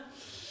talk now?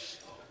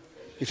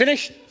 You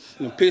finished?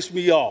 You piss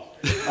me off.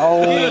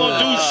 Oh. He ain't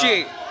gonna do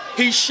shit.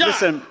 He shot.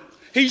 Listen.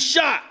 He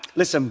shot.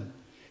 Listen.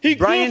 He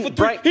good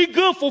for he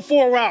good for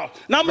 4 rounds.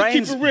 Now I'm gonna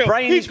keep it real.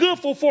 He's good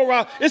for 4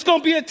 rounds. It's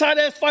gonna be a tight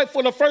ass fight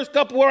for the first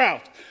couple of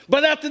rounds.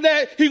 But after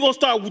that, he gonna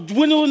start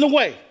dwindling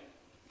away.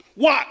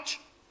 Watch.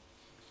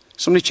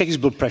 Somebody check his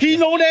blood pressure. He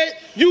know that.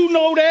 You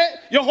know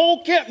that. Your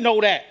whole camp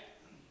know that.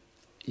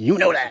 You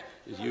know that.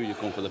 It's you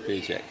come for the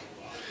paycheck.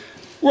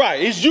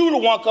 Right. It's you the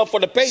one come for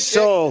the paycheck.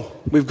 So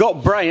we've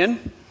got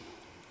Brian,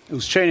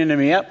 who's training him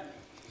here.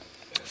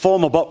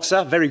 Former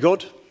boxer, very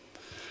good.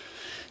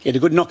 He had a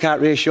good knockout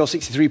ratio,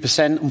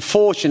 63%.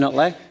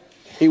 Unfortunately,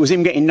 it was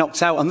him getting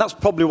knocked out, and that's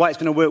probably why it's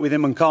going to work with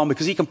him and Khan,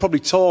 because he can probably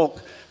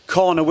talk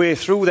Khan away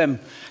through them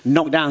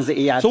knockdowns that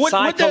he had. So what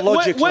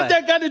psychologically.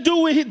 that got to do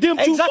with them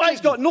two Exactly, fights?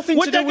 it's got nothing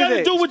to do with it. What that got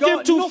to do with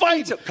them two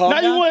fights? Now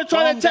you want to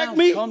try to attack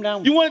me? Calm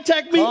down. You want to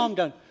attack me? Calm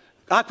down.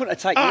 I couldn't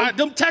attack you.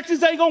 Them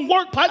tactics ain't gonna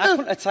work, partner. I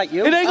couldn't attack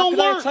you. It ain't How gonna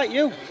could I work. attack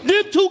you?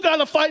 Them two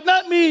gotta fight,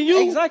 not me and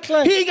you.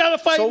 Exactly. He ain't gotta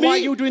fight me. So why are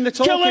you doing the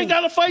talking? Kell ain't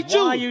gotta fight you.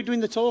 Why are you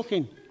doing the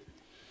talking?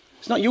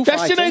 It's not you That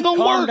fighting. shit ain't gonna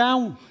Calm work.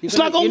 down. It's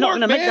not gonna You're not work,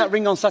 going to make man. that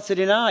ring on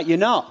Saturday night. You're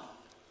not.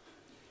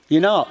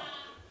 You're not.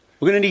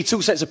 We're going to need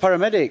 2 sets of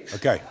paramedics.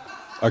 Okay.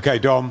 Okay,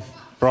 Dom,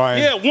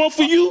 Brian. Yeah, one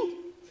for you.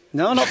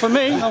 No, not for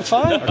me. I'm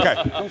fine.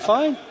 Okay. I'm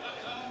fine.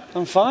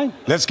 I'm fine.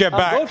 Let's get I'm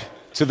back good.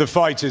 to the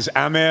fighters.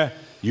 Amir,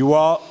 you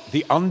are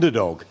the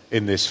underdog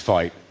in this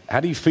fight. How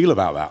do you feel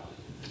about that?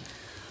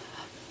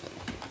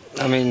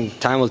 I mean,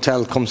 time will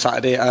tell come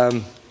Saturday.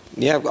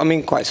 Yeah, I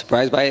mean, quite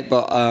surprised by it,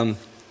 but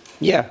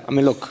yeah, I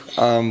mean, look,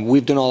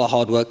 we've done all the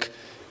hard work,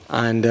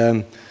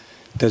 and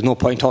there's no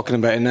point talking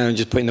about it now and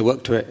just putting the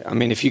work to it. I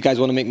mean, if you guys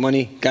want to make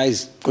money,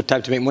 guys, good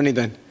time to make money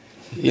then.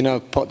 You know,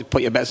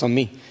 put your bets on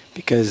me,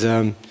 because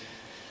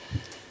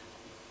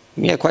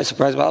yeah, quite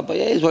surprised about it, but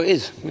yeah, it is what it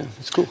is. Yeah,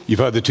 it's cool. You've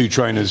heard the two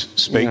trainers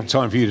speak. Yeah.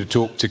 Time for you to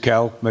talk to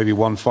Kell, maybe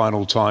one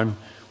final time.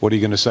 What are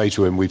you going to say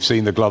to him? We've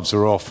seen the gloves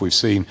are off. We've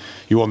seen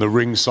you on the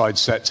ringside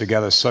set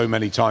together so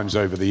many times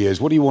over the years.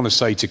 What do you want to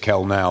say to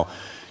Kell now,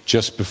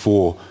 just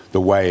before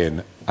the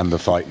weigh-in and the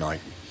fight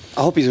night?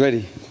 I hope he's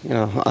ready, you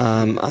know,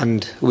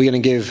 and we're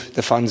going to give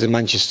the fans in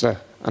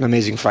Manchester an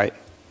amazing fight.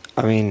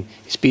 I mean,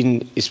 it's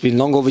been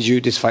long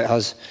overdue, this fight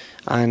has,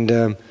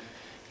 and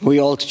we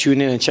all to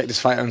tune in and check this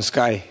fight on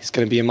Sky. It's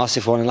going to be a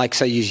massive one, and like I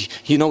say,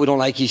 you know we don't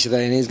like each other,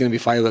 and it's going to be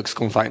fireworks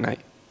come fight night.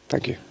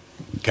 Thank you.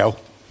 Kell?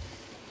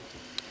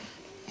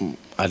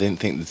 I didn't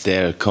think the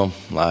day would come,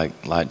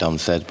 like Dom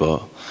said,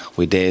 but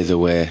we're days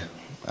away.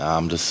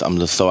 I'm just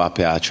so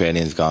happy our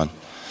training's gone.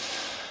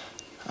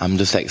 I'm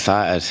just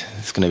excited.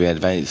 It's going to be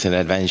an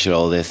adventure,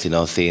 all this, you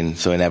know, seeing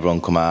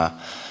everyone come out,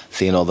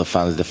 seeing all the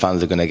fans. The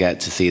fans are going to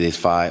get to see this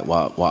fight,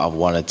 what I've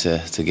wanted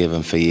to give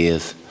them for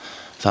years.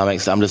 So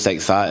I'm just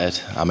excited.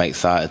 I'm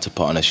excited to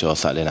put on a show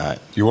Saturday night.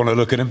 Do you want to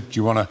look at him? Do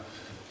you want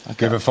to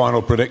give a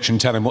final prediction,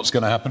 tell him what's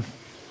going to happen?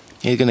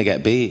 He's going to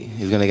get beat.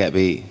 He's going to get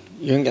beat.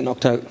 You won't get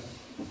knocked out.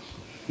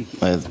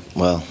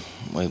 Well,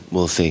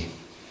 we'll see.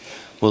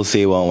 We'll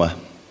see, won't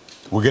we?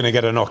 We're going to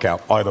get a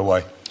knockout, either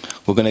way.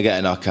 We're going to get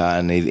a knockout,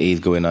 and he's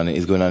going on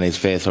his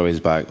face or his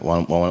back,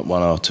 one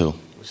or two.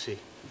 We'll see.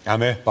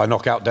 Amir, by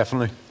knockout,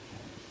 definitely?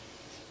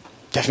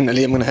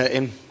 Definitely, I'm going to hurt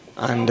him,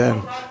 and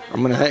I'm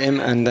going to hurt him,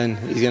 and then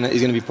he's going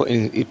to be put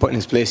in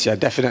his place. Yeah,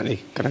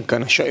 definitely.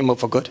 Going to shut him up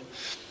for good.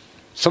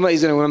 Somebody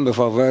he's going to remember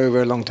for a very,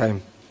 very long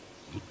time.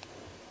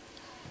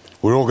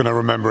 We're all going to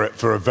remember it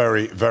for a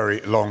very,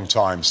 very long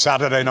time.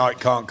 Saturday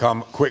night can't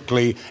come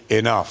quickly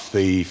enough.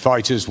 The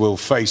fighters will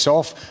face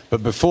off.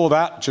 But before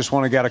that, just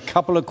want to get a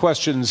couple of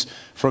questions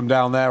from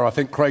down there. I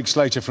think Craig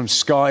Slater from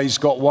Sky's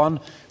got one.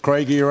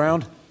 Craig, are you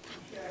around?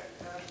 Yeah,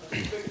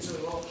 Victor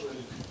Lachlan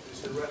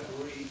is the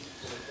referee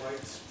for the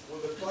fight.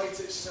 Will the fight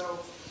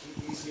itself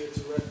be easier to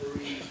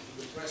referee than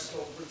the press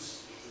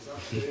conference? Is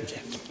that You'll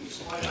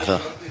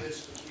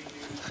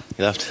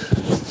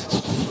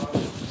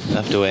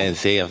have to wait and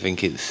see. I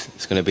think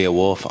it's going to be a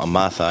war on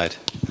my side.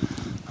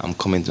 I'm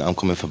coming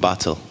for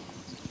battle.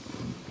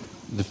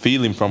 The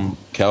feeling from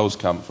Kell's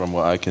camp, from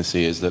what I can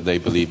see, is that they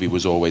believe he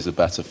was always a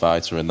better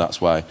fighter, and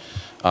that's why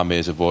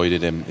Amir's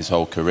avoided him his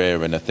whole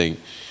career. And I think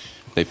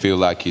they feel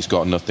like he's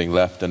got nothing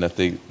left. And I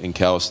think in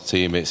Kell's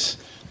team,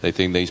 they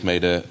think that he's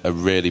made a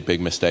really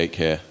big mistake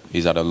here.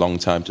 He's had a long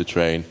time to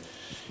train.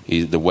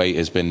 The weight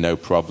has been no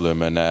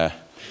problem, and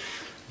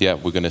yeah,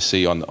 we're going to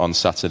see on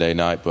Saturday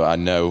night. But I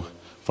know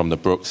from the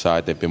Brook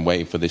side, they've been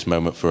waiting for this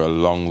moment for a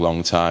long,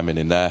 long time, and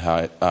in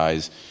their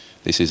eyes,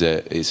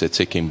 it's a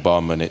ticking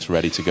bomb, and it's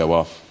ready to go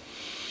off.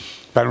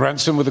 Ben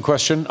Ransom with a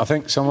question, I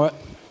think, somewhere.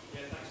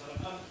 Yeah, thanks,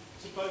 Alan.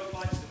 To both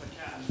fighters, if I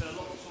can, there's been a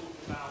lot of talk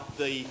about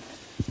the...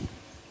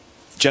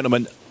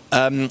 Gentlemen,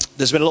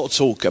 there's been a lot of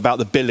talk about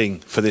the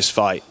billing for this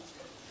fight.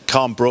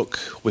 Kell Brook,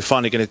 we're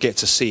finally going to get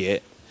to see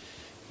it.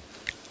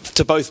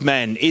 To both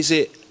men, is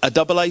it a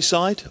double A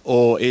side,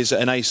 or is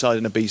it an A side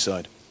and a B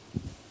side?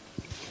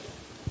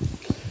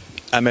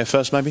 Amir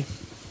first, maybe?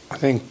 I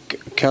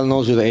think Kell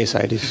knows who the A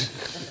side is.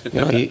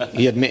 You know,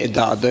 he admitted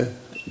that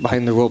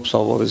behind the ropes,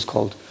 or what it's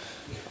called.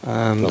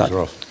 Gloves are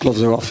off.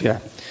 Gloves are off, yeah.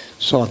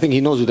 So I think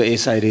he knows who the A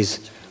side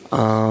is.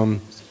 But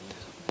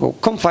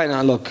come fight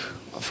now, look,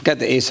 forget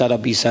the A side or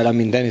B side. I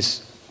mean, then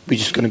we're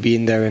just going to be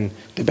in there, and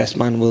the best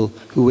man who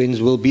wins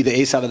will be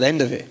the A side at the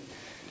end of it.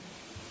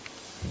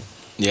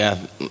 Yeah,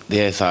 the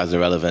A side's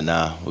irrelevant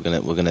now. We're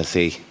gonna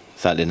see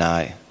Saturday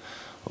night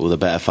who the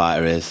better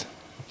fighter is.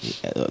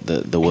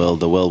 The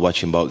world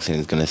watching boxing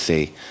is going to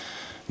see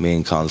me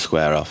and Khan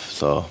square off.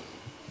 So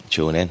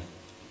tune in.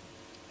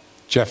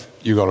 Jeff,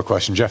 you got a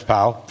question. Jeff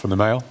Powell from the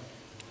Mail.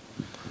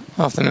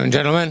 Afternoon,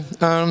 gentlemen.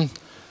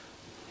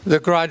 The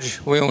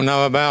grudge we all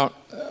know about.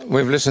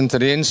 We've listened to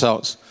the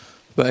insults,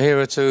 but here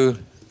are two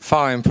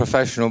fine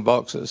professional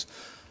boxers.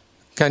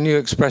 Can you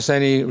express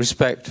any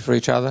respect for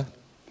each other?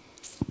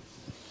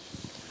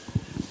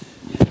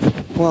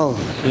 Well,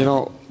 you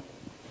know,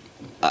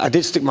 I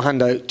did stick my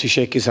hand out to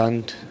shake his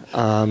hand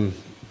after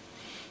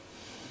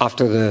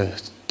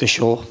the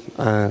show.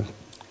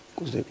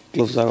 Was it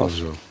gloves are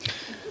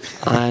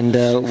off? And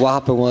what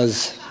happened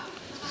was...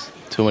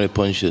 Too many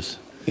punches.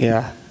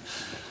 Yeah.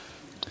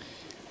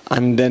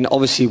 And then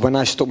obviously when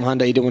I stuck my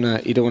hand out, you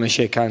don't want to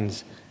shake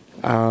hands.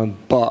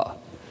 But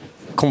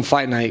come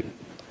fight night,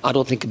 I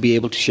don't think he'll be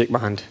able to shake my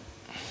hand.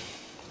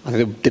 I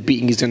think the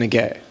beating he's going to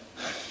get,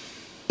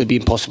 it'll be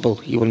impossible.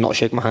 He will not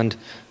shake my hand,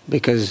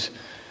 because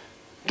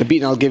the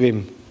beating I'll give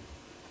him,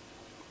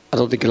 I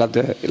don't think he'll have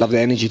the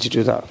energy to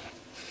do that.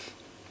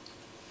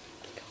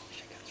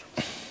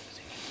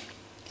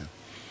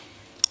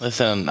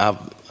 Listen,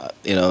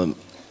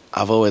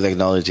 I've always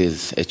acknowledged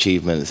his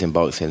achievements in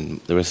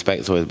boxing. The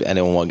respect's always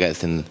anyone what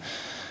gets in,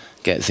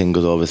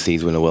 goes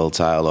overseas, win a world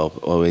title, or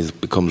always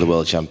becomes a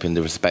world champion.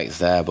 The respect's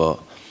there, but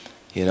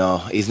you know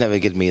he's never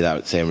given me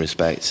that same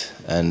respect.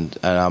 And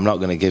I'm not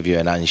going to give you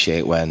an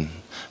handshake when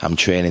I'm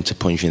training to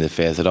punch you in the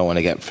face. I don't want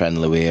to get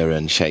friendly with you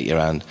and shake your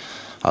hand.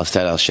 I'll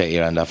shake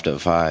your hand after the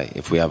fight.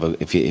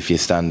 If you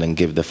stand and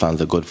give the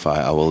fans a good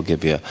fight, I will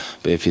give you.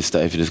 But if you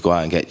just go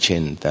out and get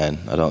chinned, then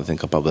I don't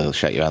think I'll probably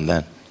shake your hand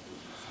then.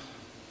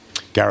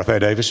 Gareth A.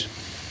 Davis.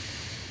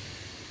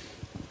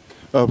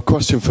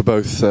 Question for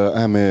both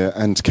Amir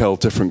and Kell,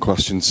 different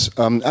questions.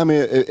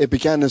 Amir, it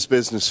began as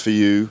business for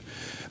you,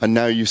 and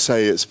now you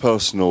say it's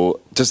personal.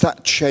 Does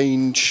that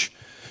change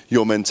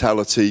your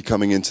mentality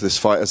coming into this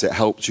fight? Has it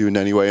helped you in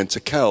any way? And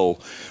to Kell,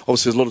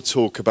 obviously there's a lot of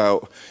talk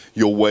about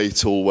your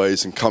weight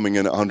always and coming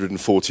in at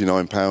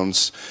 149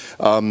 pounds.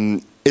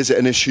 Is it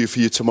an issue for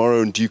you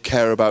tomorrow, and do you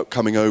care about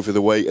coming over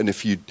the weight? And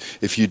if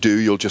you do,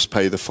 you'll just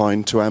pay the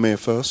fine to Amir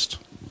first?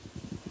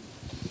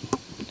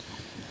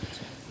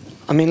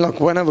 I mean, look,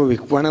 whenever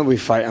we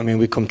fight, I mean,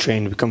 we come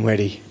trained, we come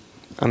ready.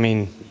 I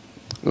mean,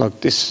 look,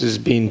 this has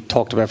been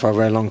talked about for a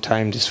very long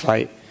time, this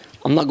fight.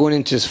 I'm not going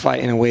into this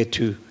fight in a way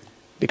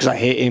because I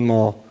hate him,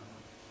 or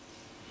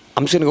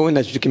I'm just going to go in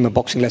there to give him a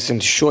boxing lesson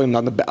to show him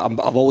that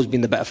I've always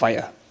been the better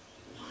fighter.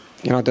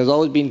 You know, there's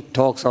always been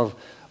talks of,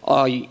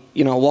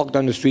 walk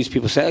down the streets,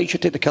 people say, oh, you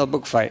should take the Kell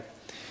Brook fight.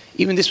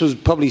 Even this was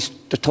probably,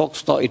 the talk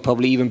started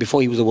probably even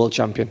before he was a world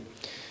champion,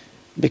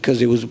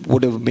 because it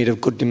would have made a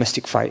good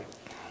domestic fight.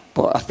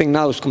 But I think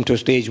now it's come to a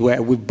stage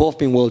where we've both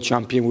been world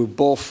champion, we've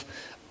both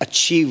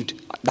achieved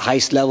the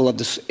highest level of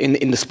this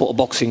in the sport of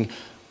boxing.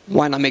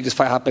 Why not make this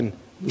fight happen?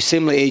 We're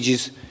similar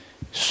ages,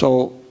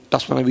 so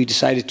that's when I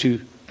decided to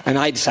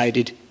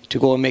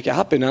go and make it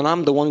happen. And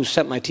I'm the one who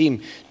sent my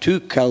team to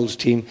Kell's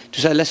team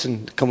to say,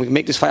 listen, can we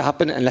make this fight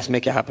happen, and let's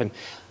make it happen.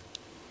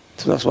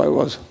 So that's what it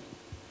was.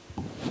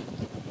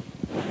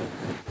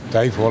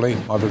 Dave, Wally,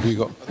 either of you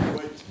got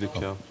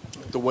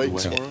the weight?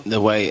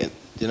 The weight.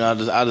 You know,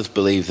 I just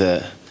believe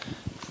that,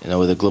 you know,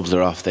 with the gloves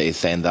are off, that he's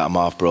saying that I'm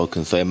half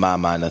broken. So in my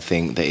mind, I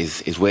think that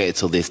he's waited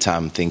till this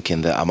time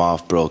thinking that I'm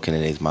half broken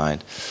in his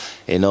mind.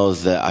 he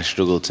knows that I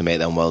struggle to make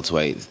them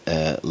welterweight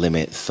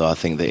limits, so I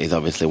think that he's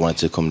obviously wanted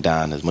to come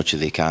down as much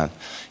as he can.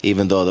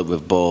 Even though that we're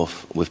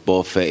both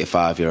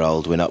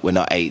 35-year-old, we're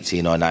not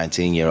 18 or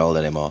 19-year-old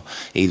anymore.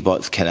 He's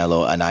boxed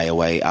Canelo at an higher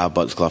weight, I've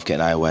boxed Golovkin at an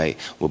higher weight.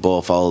 We're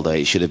both older.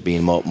 It should have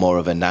been more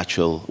of a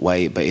natural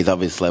weight, but he's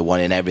obviously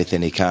wanting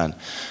everything he can,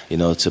 you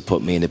know, to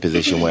put me in a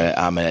position where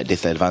I'm at a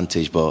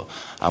disadvantage. But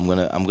I'm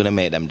gonna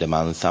make them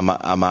demands. I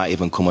might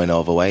even come in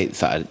overweight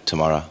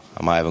tomorrow.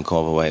 I might even come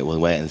overweight. We'll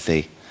wait and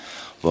see.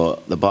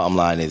 But the bottom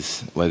line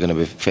is we're going to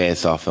be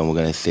face off and we're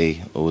going to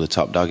see who the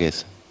top dog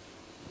is.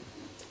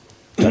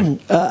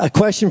 A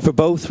question for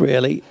both,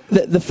 really.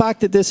 The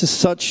fact that this is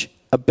such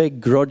a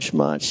big grudge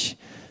match,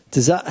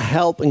 does that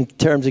help in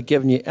terms of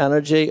giving you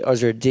energy, or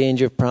is there a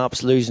danger of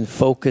perhaps losing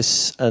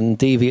focus and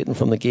deviating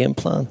from the game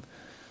plan?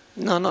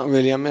 No, not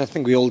really. I mean, I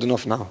think we're old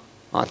enough now.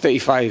 At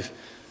 35,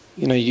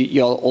 you know,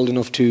 you're old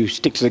enough to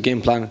stick to the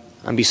game plan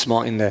and be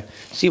smart in there.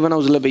 See, when I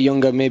was a little bit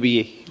younger,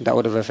 maybe that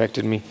would have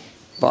affected me.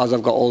 But as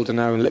I've got older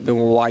now, a little bit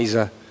more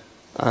wiser,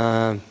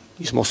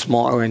 you're more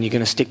smarter, and you're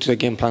going to stick to the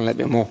game plan a little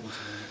bit more.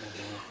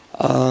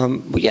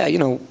 But yeah, you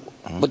know,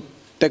 but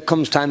there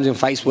comes times in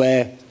fights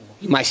where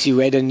you might see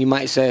red and you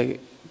might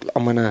say,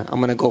 I'm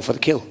gonna go for the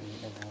kill.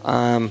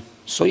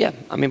 So yeah,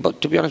 I mean,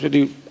 but to be honest with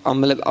you,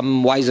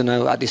 I'm wiser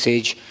now at this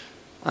age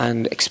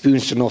and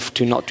experienced enough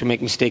to not to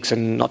make mistakes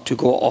and not to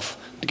go off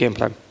the game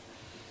plan.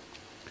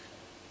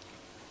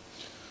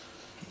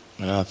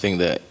 And I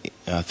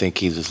think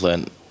he's just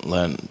learned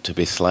to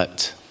be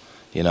slept.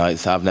 You know,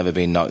 I've never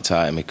been knocked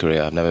out in my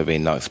career. I've never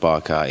been knocked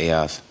spark out. He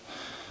has.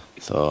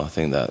 So I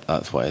think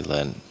that's what he's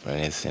learned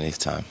in his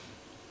time.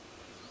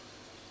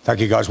 Thank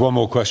you, guys. One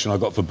more question I've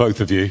got for both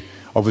of you.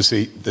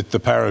 Obviously, the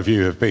pair of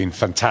you have been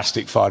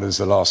fantastic fighters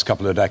the last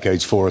couple of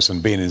decades for us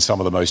and been in some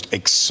of the most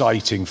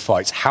exciting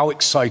fights. How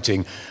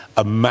exciting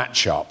a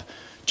matchup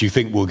do you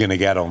think we're going to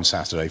get on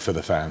Saturday for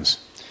the fans?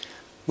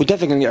 We're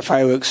definitely going to get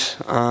fireworks.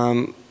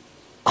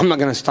 I'm not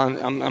going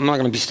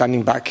to be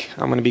standing back.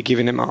 I'm going to be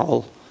giving it my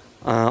all.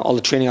 All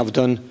the training I've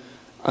done,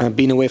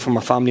 being away from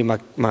my family,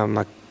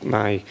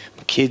 my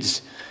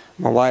kids,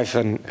 my wife,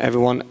 and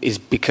everyone, is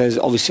because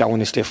obviously I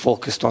want to stay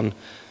focused on,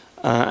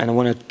 and I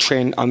want to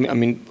train. I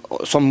mean,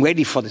 so I'm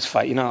ready for this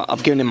fight. You know,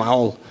 I've given it my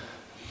all.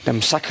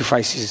 Them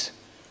sacrifices,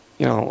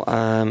 you know,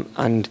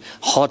 and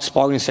hard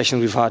sparring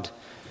sessions we've had.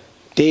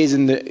 Days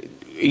I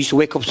used to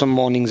wake up some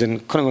mornings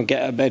and couldn't even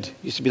get out of bed.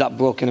 Used to be that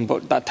broken and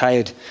that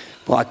tired,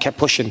 but I kept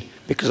pushing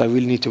because I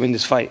really need to win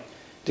this fight.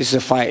 This is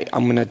a fight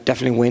I'm going to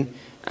definitely win,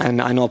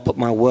 and I know I'll put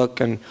my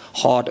work and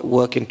hard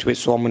work into it,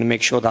 so I'm going to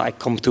make sure that I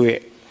come through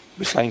it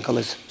with flying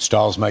colours.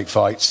 Styles make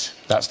fights.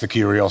 That's the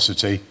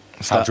curiosity.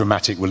 How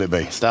dramatic will it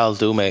be? Styles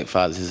do make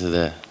fights. This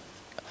is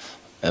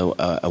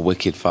a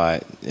wicked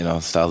fight. You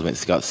know, Styles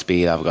has got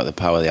speed. I've got the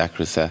power, the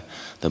accuracy,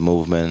 the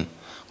movement.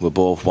 We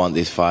both want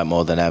this fight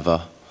more than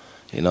ever.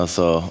 You know,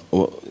 so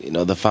you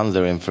know the fans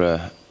are in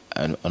for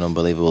an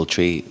unbelievable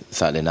treat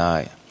Saturday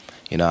night.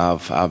 You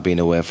know, I've been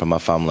away from my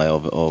family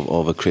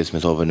over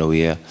Christmas, over New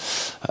Year.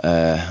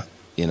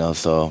 You know,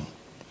 so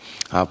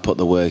I've put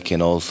the work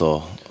in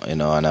also. You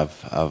know, and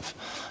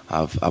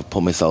I've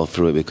put myself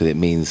through it because it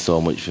means so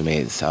much for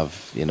me.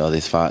 You know,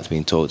 this fight's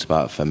been talked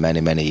about for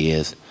many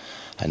years,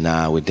 and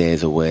now we're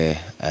days away,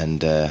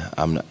 and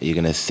you're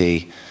going to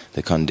see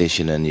the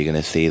condition, and you're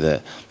going to see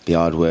that the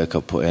hard work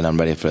I've put in. I'm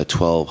ready for a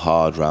 12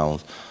 hard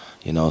rounds.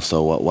 You know,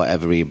 so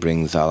whatever he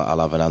brings, I'll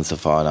have an answer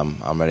for, and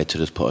I'm ready to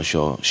just put a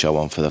show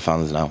on for the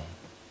fans now.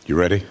 You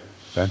ready,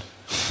 Ben?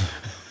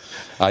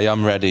 I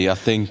am ready. I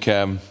think,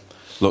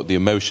 look, the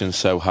emotion's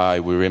so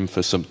high. We're in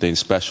for something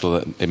special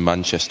in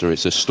Manchester.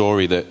 It's a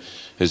story that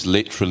has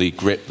literally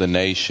gripped the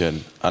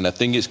nation, and I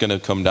think it's going to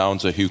come down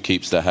to who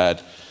keeps their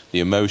head. The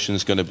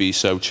emotion's going to be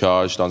so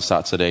charged on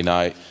Saturday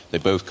night. They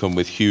both come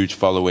with huge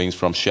followings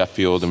from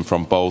Sheffield and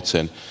from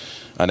Bolton,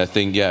 and I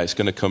think, yeah, it's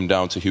going to come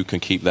down to who can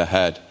keep their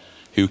head.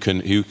 Who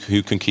can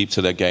keep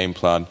to their game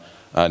plan,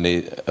 and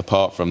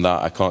apart from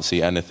that, I can't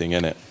see anything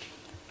in it.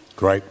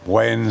 Great.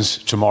 Wins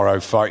tomorrow,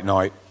 fight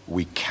night.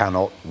 We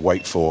cannot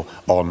wait for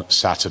on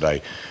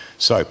Saturday.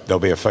 So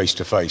there'll be a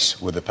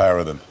face-to-face with the pair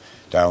of them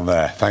down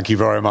there. Thank you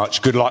very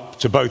much. Good luck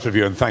to both of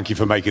you, and thank you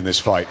for making this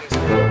fight.